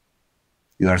them.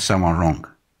 You are someone wrong.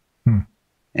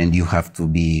 And you have to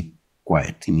be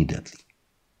quiet immediately.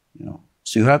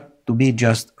 So you have to be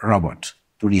just robot,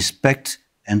 to respect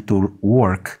and to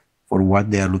work for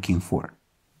what they are looking for.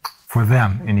 For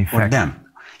them, in effect. For them.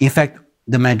 In fact,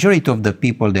 the majority of the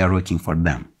people, they are working for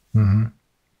them.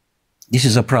 This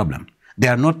is a problem. They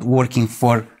are not working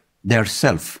for their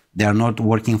self. They are not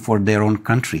working for their own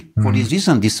country. For this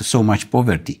reason, this is so much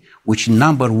poverty, which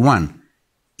number one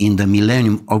in the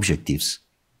Millennium Objectives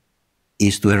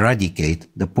is to eradicate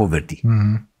the poverty.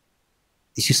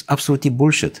 This is absolutely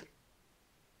bullshit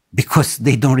because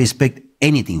they don't respect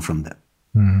anything from that.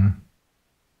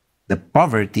 The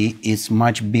poverty is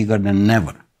much bigger than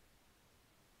ever.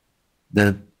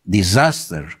 The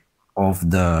disaster of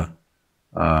the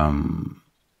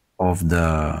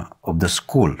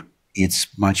school, it's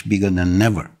much bigger than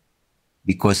ever,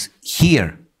 because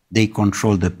here they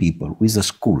control the people with the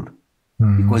school.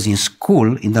 Because in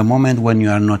school, in the moment when you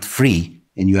are not free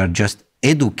and you are just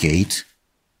educated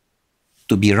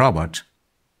to be robot,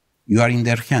 you are in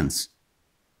their hands,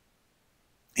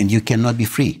 and you cannot be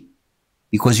free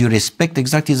because you respect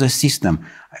exactly the system.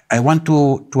 I want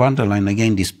to underline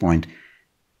again this point.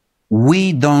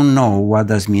 We don't know what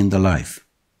does mean the life.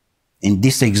 And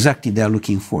this exactly they are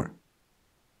looking for.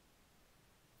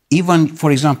 Even,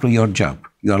 for example, your job,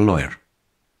 you are a lawyer.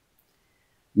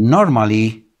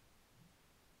 Normally,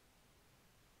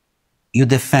 you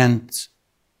defend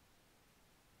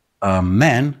a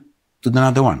man to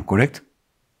another one, correct?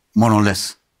 More or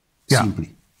less,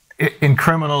 simply. In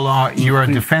criminal law, you are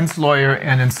a defense lawyer,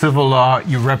 and in civil law,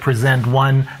 you represent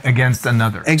one against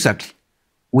another. Exactly.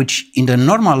 Which in the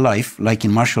normal life, like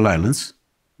in Marshall Islands,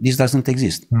 this doesn't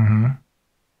exist.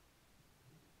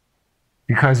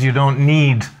 Because you don't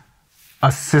need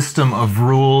a system of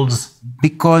rules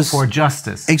for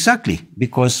justice. Exactly.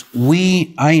 Because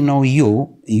I know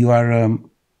you are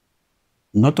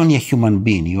not only a human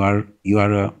being, you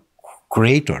are a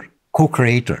creator,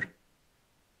 co-creator.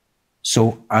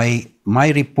 So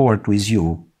my report with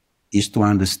you is to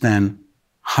understand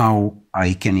how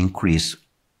I can increase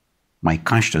my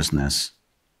consciousness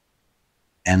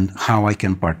and how I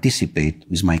can participate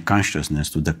with my consciousness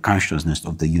to the consciousness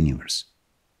of the universe.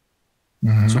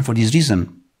 So for this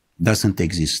reason, doesn't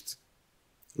exist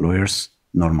lawyers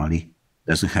normally,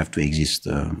 doesn't have to exist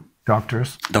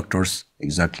doctors,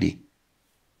 exactly.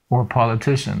 Or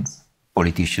politicians.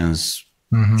 Politicians.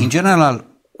 In general,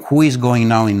 who is going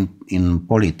now in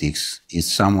politics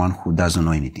is someone who doesn't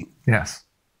know anything. Yes.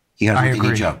 He has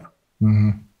any job.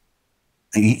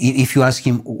 If you ask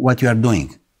him what you are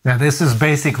doing. Now, this is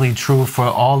basically true for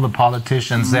all the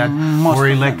politicians that were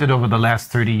elected over the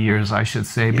last 30 years, I should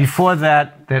say. Before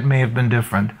that, that may have been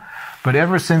different. But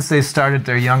ever since they started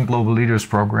their Young Global Leaders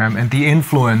program and the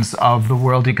influence of the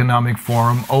World Economic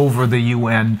Forum over the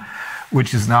UN,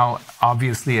 which is now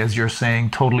obviously, as you're saying,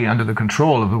 totally under the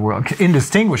control of the world,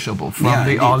 indistinguishable from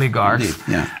the oligarchs.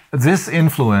 This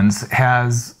influence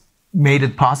has made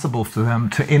it possible for them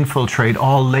to infiltrate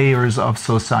all layers of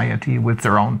society with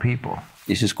their own people.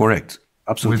 This is correct.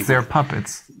 Absolutely. With their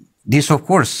puppets. This, of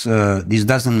course, this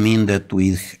doesn't mean that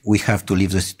we have to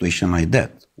leave the situation like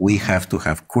that. We have to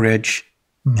have courage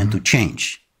and to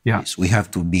change. Yes, we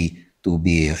have to be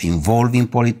involved in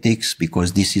politics,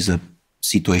 because this is a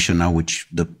situation now which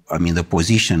the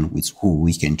position with who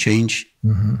we can change.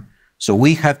 So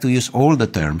we have to use all the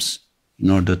terms in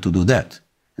order to do that.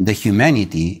 And the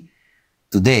humanity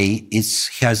today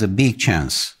has a big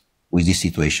chance with this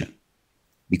situation,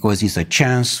 because it's a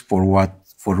chance for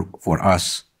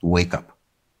us to wake up.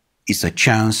 It's a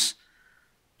chance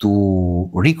to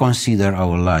reconsider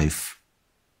our life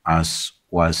as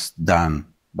was done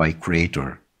by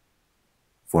Creator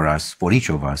for us, for each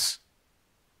of us,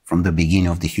 from the beginning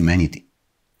of the humanity.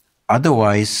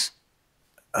 Otherwise,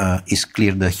 it's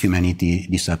clear that humanity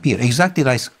disappears. Exactly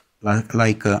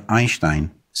like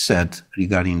Einstein said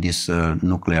regarding this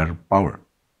nuclear power,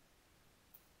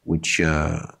 which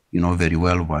you know very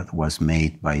well what was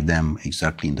made by them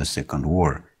exactly in the Second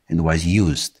War and was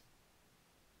used.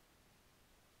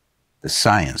 The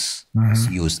science was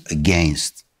used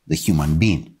against the human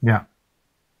being.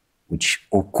 Which,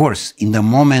 of course, in the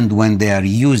moment when they are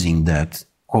using that,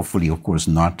 hopefully, of course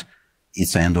not,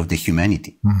 it's the end of the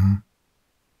humanity.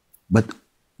 But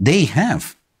they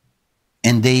have,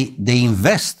 and they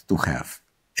invest to have,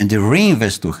 and they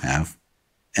reinvest to have,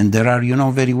 and there are, you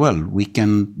know very well, we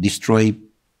can destroy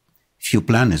few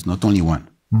planets, not only one,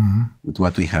 with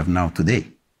what we have now today.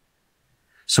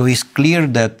 So it's clear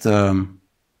that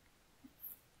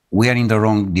we are in the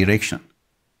wrong direction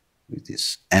with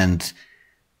this. And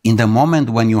in the moment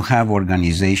when you have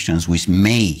organizations which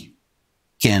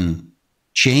can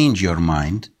change your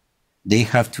mind, they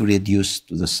have to reduce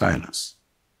to the silence.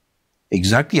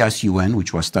 Exactly as UN,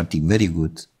 which was starting very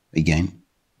good, again,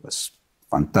 was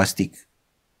fantastic.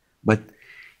 But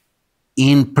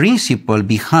in principle,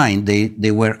 behind,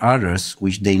 there were others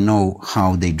which they know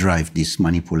how they drive this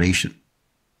manipulation.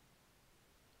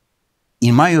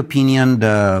 in my opinion,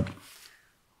 the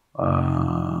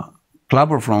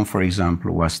Club of Rome, for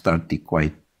example, was started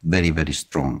quite very, very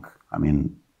strong. I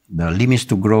mean, the Limits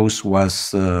to Growth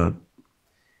was the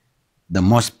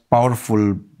most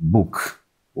powerful book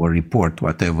or report,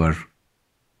 whatever,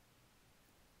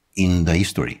 in the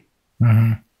history.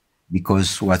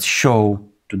 Because what show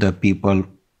to the people,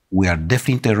 we are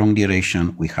definitely in the wrong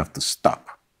direction, we have to stop.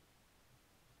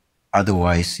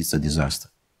 Otherwise, it's a disaster.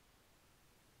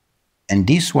 And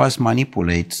this was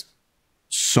manipulated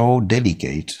so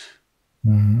delicate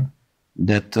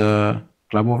that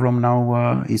Club of Rome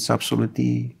now is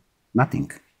absolutely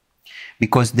nothing.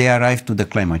 Because they arrived to the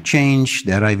climate change,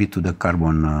 they arrived to the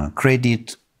carbon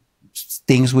credit,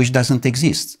 things which doesn't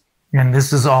exist. And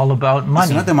this is all about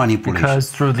money. It's not a manipulation.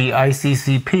 Because through the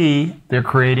ICCP, they're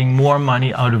creating more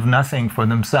money out of nothing for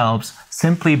themselves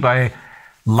simply by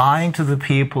lying to the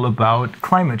people about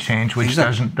climate change, which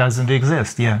doesn't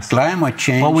exist. Yes. Climate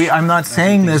change. Well, I'm not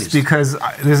saying this because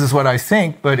this is what I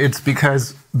think, but it's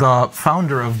because the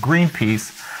founder of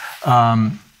Greenpeace,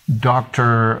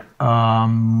 Dr.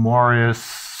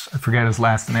 Morris, I forget his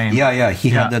last name. He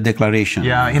had the declaration.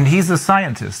 Yeah, and he's a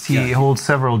scientist. He holds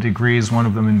several degrees, one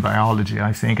of them in biology,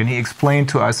 I think, and he explained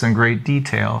to us in great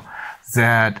detail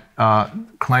that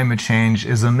climate change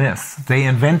is a myth. They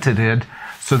invented it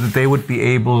so that they would be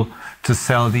able to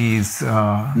sell these...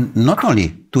 Not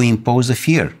only to impose a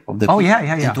fear of the people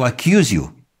and to accuse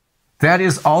you. That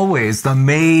is always the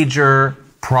major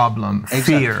problem,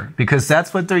 fear, because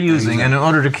that's what they're using. And in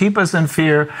order to keep us in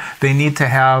fear, they need to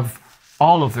have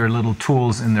all of their little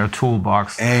tools in their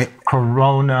toolbox.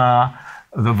 Corona,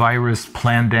 the virus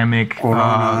pandemic,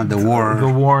 the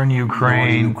war in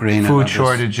Ukraine, food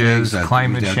shortages,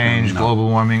 climate change, global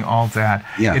warming, all that.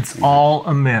 It's all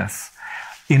a myth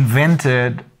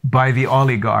invented by the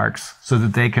oligarchs so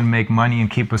that they can make money and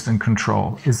keep us in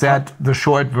control. Is that the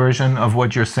short version of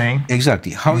what you're saying?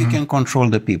 Exactly. How you can control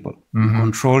the people. You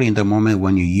control in the moment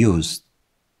when you use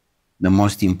the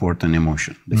most important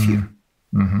emotion, the fear.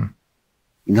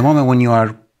 In the moment when you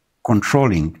are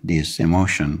controlling this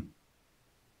emotion,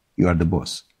 you are the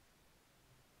boss.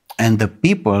 And the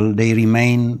people, they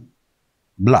remain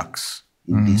blocks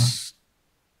in this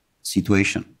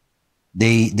situation.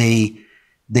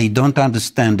 They don't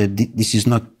understand that this is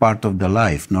not part of the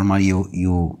life. Normally,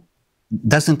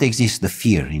 doesn't exist the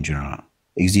fear in general.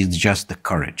 Exists just the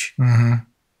courage.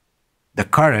 The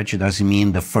courage doesn't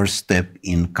mean the first step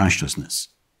in consciousness.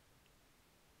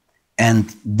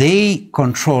 And they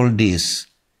control this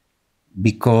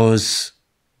because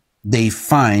they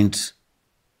find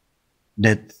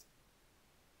that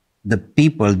the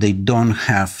people, they don't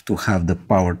have to have the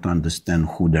power to understand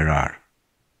who they are.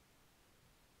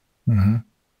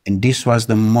 And this was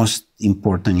the most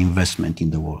important investment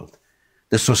in the world.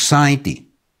 The society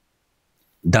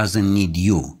doesn't need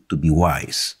you to be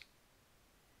wise.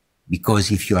 Because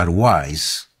if you are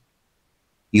wise,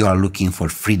 you are looking for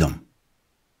freedom.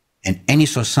 And any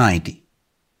society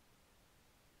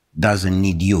doesn't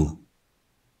need you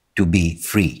to be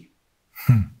free.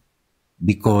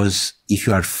 Because if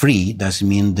you are free, doesn't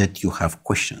mean that you have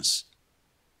questions.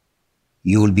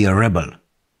 You will be a rebel.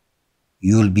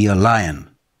 You will be a lion.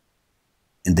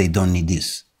 And they don't need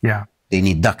this. They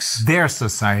need ducks. Their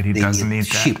society doesn't need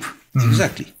that. Sheep.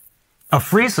 Exactly. A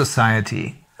free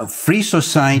society. A free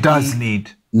society does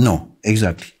need. No,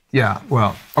 exactly.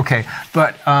 Well, okay.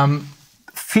 But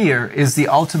fear is the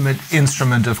ultimate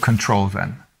instrument of control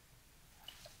then.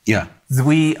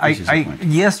 Yesterday,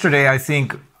 I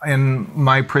think, in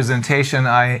my presentation,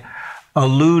 I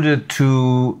alluded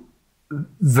to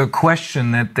the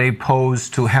question that they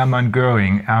posed to Hermann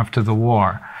Göring after the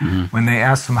war, when they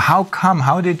asked him, how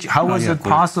was it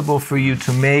possible for you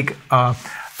to make a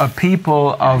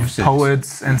people of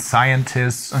poets and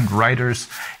scientists and writers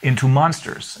into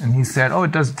monsters? And he said,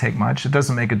 it doesn't take much. It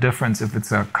doesn't make a difference if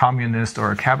it's a communist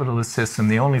or a capitalist system.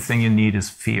 The only thing you need is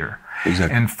fear.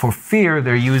 And for fear,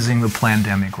 they're using the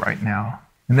pandemic right now.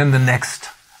 And then the next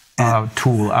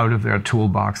tool out of their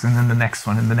toolbox, and then the next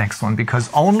one, and the next one,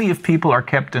 because only if people are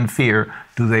kept in fear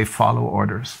do they follow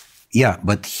orders.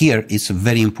 But here it's a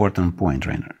very important point,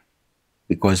 Reiner,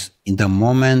 because in the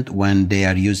moment when they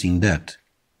are using that,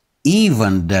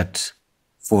 even that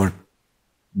for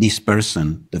this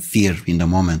person, the fear in the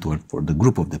moment or for the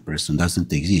group of the person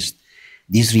doesn't exist,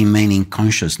 this remaining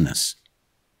consciousness.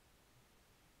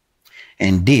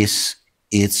 And this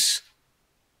is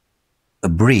a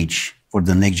bridge for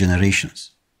the next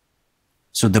generations.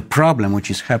 So the problem which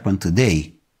has happened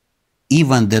today,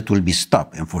 even that will be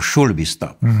stopped, and for sure will be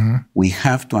stopped. We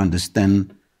have to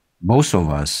understand, both of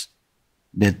us,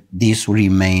 that this will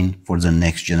remain for the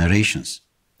next generations.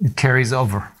 It carries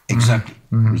over. Exactly.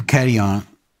 We carry on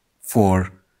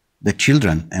for the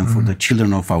children and for the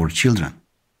children of our children.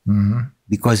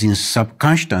 Because in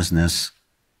subconsciousness,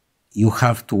 you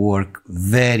have to work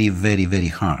very, very, very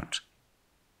hard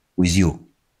with you,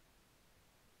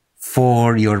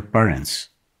 for your parents,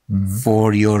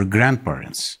 for your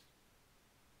grandparents,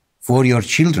 for your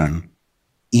children,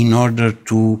 in order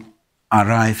to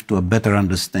arrive to a better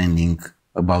understanding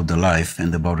about the life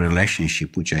and about the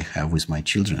relationship which I have with my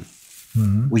children.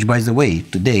 Which, by the way,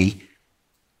 today,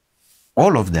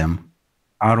 all of them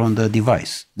are on the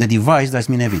device. The device does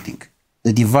mean everything.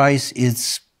 The device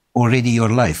is already your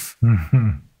life.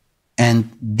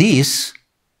 And this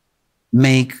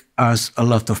make us a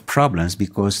lot of problems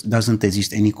because doesn't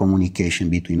exist any communication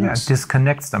between us. It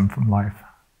disconnects them from life.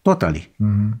 Totally.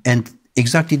 And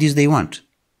exactly this they want.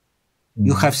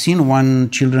 You have seen one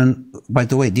children, by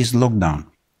the way, this lockdown,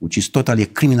 which is totally a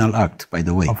criminal act, by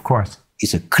the way. Of course.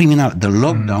 It's a criminal, the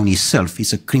lockdown itself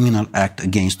is a criminal act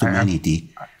against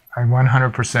humanity. I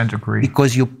 100% agree.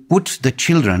 Because you put the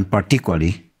children,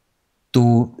 particularly,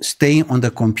 to stay on the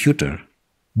computer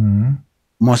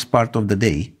most part of the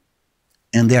day,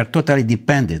 and they are totally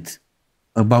dependent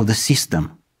about the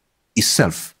system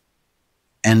itself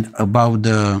and about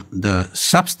the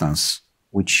substance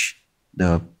which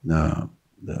the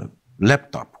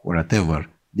laptop or whatever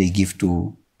they give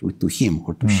to him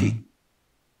or to she.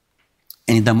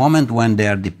 And in the moment when they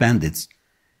are dependent,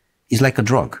 it's like a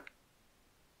drug.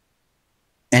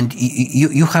 And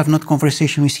you have not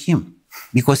conversation with him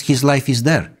because his life is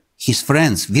there. His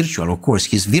friends, virtual, of course,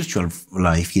 his virtual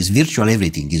life, his virtual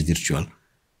everything is virtual,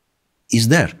 is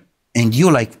there. And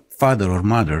you, like father or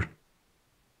mother,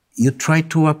 you try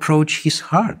to approach his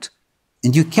heart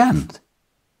and you can't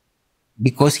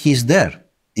because he's there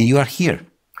and you are here.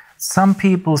 Some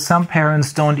people, some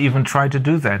parents don't even try to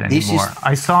do that anymore.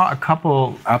 I saw a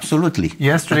couple absolutely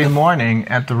yesterday morning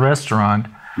at the restaurant,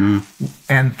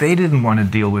 and they didn't want to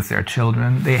deal with their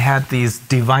children. They had these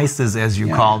devices, as you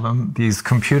call them, these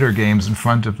computer games in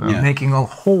front of them, making a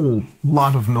whole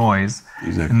lot of noise.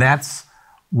 Exactly. And that's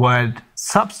what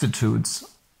substitutes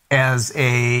as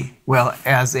a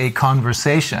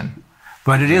conversation.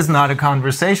 But it is not a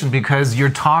conversation because you're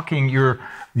talking,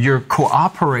 you're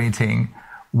cooperating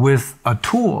with a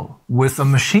tool, with a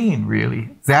machine, really.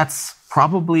 That's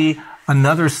probably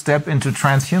another step into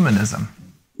transhumanism.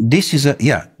 This is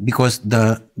because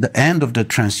the end of the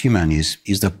transhumanism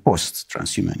is the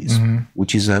post-transhumanism,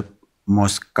 which is a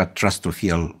most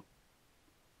catastrophic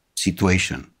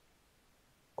situation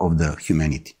of the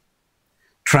humanity.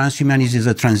 Transhumanism is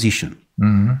a transition,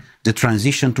 the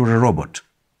transition to a robot.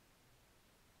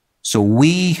 So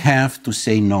we have to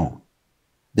say no.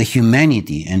 The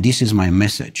humanity, and this is my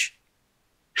message,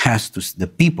 the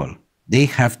people, they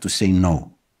have to say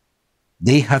no.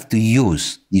 They have to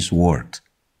use this word,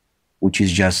 which is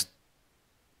just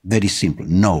very simple,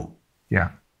 no. Yeah.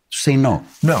 Say no.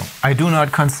 No, I do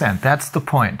not consent. That's the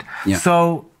point. Yeah.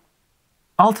 So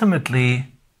ultimately,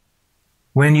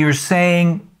 when you're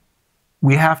saying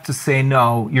we have to say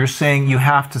no, you're saying you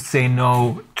have to say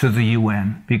no to the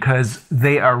UN because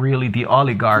they are really the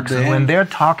oligarchs. And when they're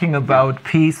talking about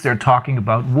peace, they're talking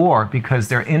about war because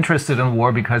they're interested in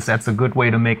war because that's a good way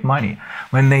to make money.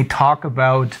 When they talk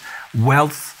about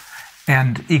wealth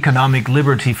and economic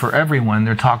liberty for everyone,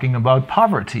 they're talking about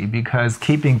poverty because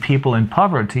keeping people in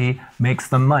poverty makes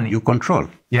them money. You control.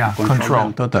 Yeah, you control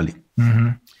them totally.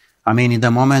 I mean, in the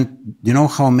moment, do you know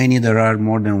how many there are?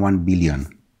 More than 1 billion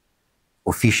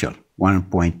official,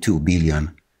 1.2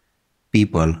 billion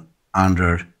people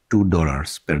under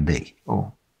 $2 per day.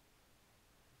 Oh.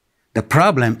 The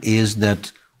problem is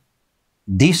that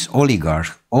these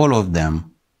oligarchs, all of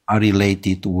them are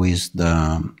related with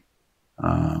the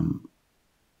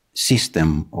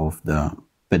system of the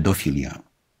pedophilia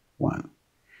one.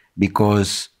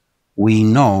 Because we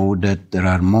know that there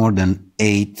are more than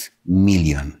 8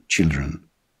 million children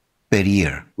per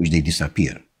year which they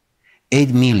disappear.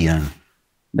 8 million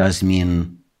does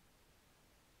mean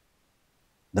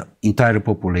the entire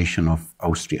population of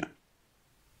Austria.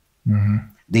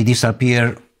 They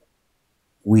disappear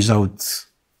without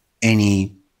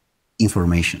any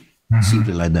information,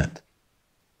 simply like that.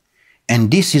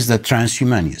 And this is the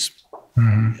transhumanism.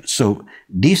 So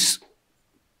this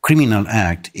criminal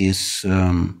act is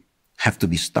have to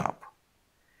be stopped.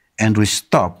 And we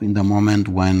stop in the moment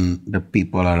when the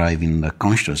people arrive in the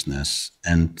consciousness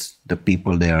and the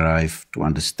people they arrive to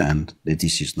understand that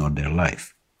this is not their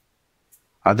life.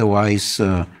 Otherwise,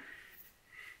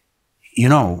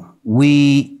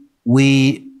 we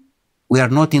are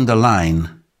not in the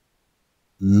line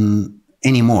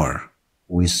anymore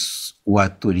with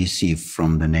what we receive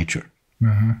from the nature.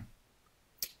 Mm-hmm.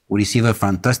 We receive a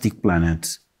fantastic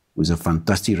planet with a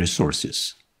fantastic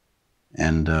resources,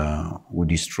 and we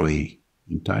destroy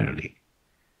entirely.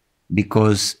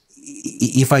 Because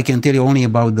if I can tell you only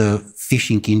about the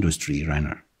fishing industry,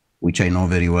 Reiner, which I know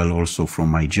very well also from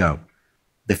my job,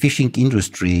 the fishing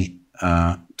industry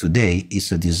today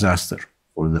is a disaster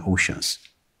for the oceans,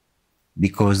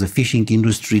 because the fishing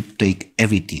industry take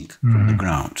everything from the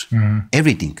ground,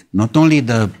 everything, not only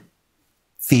the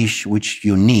fish which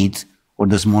you need or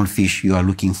the small fish you are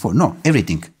looking for, no,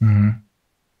 everything.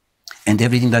 And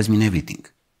everything does mean everything.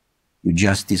 You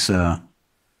just is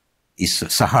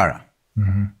Sahara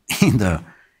in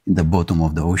the bottom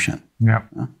of the ocean. Yeah.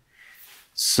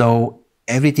 So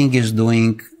everything is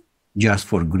doing just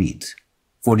for greed.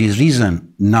 For this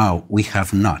reason, now we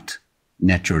have not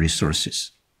natural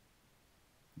resources,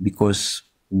 because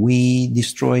we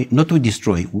destroy, not we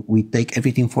destroy, we take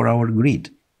everything for our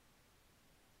greed.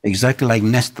 Exactly like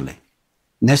Nestle.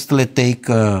 Nestle take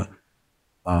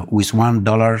with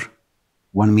 $1,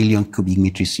 1 million cubic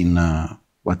meters in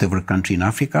whatever country in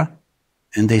Africa,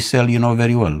 and they sell, you know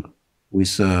very well,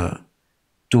 with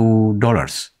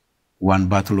 $2, one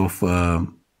bottle of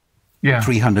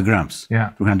 300 grams,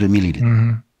 300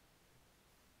 milliliters.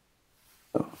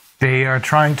 They are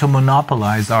trying to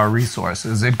monopolize our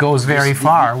resources. It goes very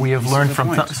far. We have learned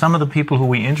from some of the people who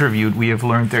we interviewed, we have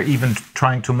learned they're even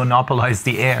trying to monopolize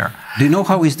the air. Do you know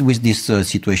how is with this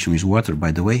situation with water,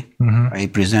 by the way? I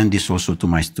present this also to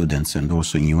my students and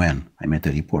also in UN. I made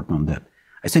a report on that.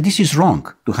 I said, this is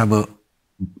wrong to have a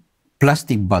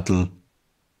plastic bottle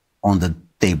on the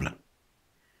table.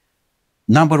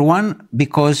 Number one,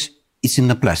 because it's in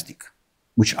the plastic,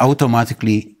 which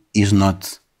automatically is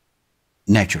not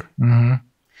nature.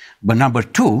 But number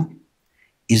two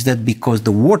is that because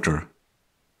the water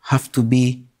have to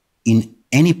be in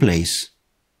any place,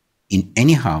 in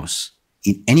any house,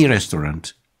 in any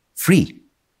restaurant, free.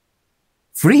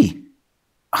 Free.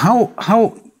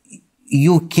 How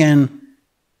you can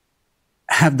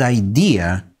have the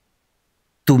idea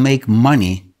to make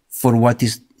money for what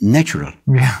is natural?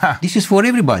 Yeah. This is for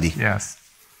everybody. Yes.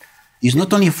 It's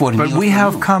not only for me. But we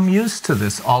have come used to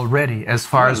this already as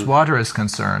far as water is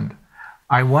concerned.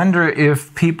 I wonder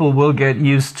if people will get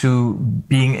used to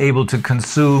being able to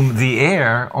consume the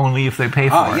air only if they pay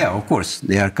for it. Yeah, of course.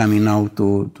 They are coming now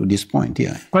to this point,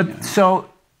 yeah. But so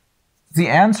the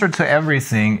answer to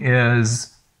everything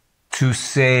is to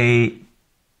say,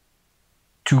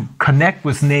 to connect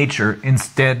with nature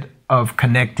instead of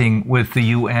connecting with the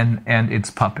UN and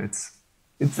its puppets.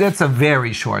 That's a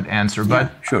very short answer,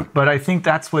 but, sure. But I think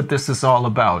that's what this is all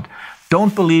about.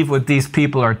 Don't believe what these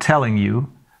people are telling you.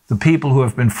 The people who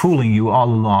have been fooling you all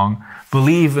along.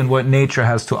 Believe in what nature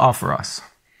has to offer us.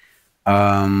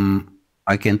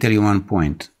 I can tell you one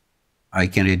point. I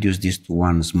can reduce this to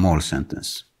one small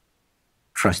sentence.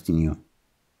 Trust in you.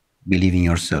 Believe in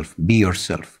yourself. Be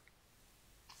yourself.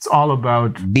 It's all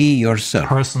about be yourself.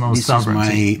 Personal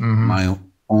sovereignty. This is my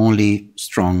only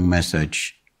strong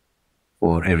message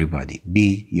for everybody.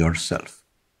 Be yourself.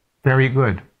 Very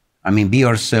good. I mean, be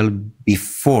yourself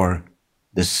before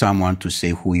there's someone to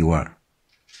say who you are.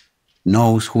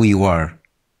 Knows who you are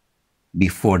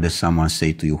before there's someone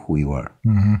say to you who you are.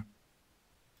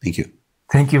 Thank you.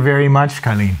 Thank you very much,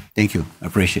 Kalin. Thank you. I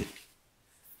appreciate it.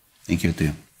 Thank you to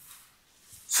you.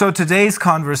 So today's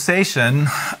conversation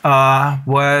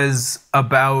was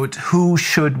about who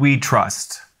should we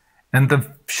trust? And the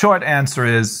short answer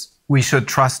is we should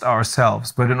trust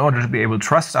ourselves. But in order to be able to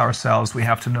trust ourselves, we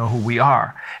have to know who we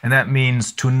are. And that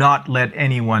means to not let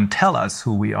anyone tell us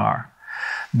who we are.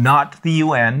 Not the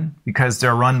UN, because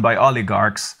they're run by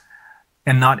oligarchs,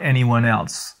 and not anyone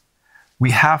else.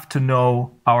 We have to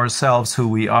know ourselves who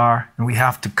we are, and we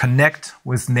have to connect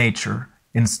with nature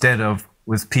instead of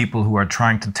with people who are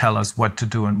trying to tell us what to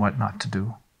do and what not to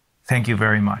do. Thank you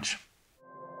very much.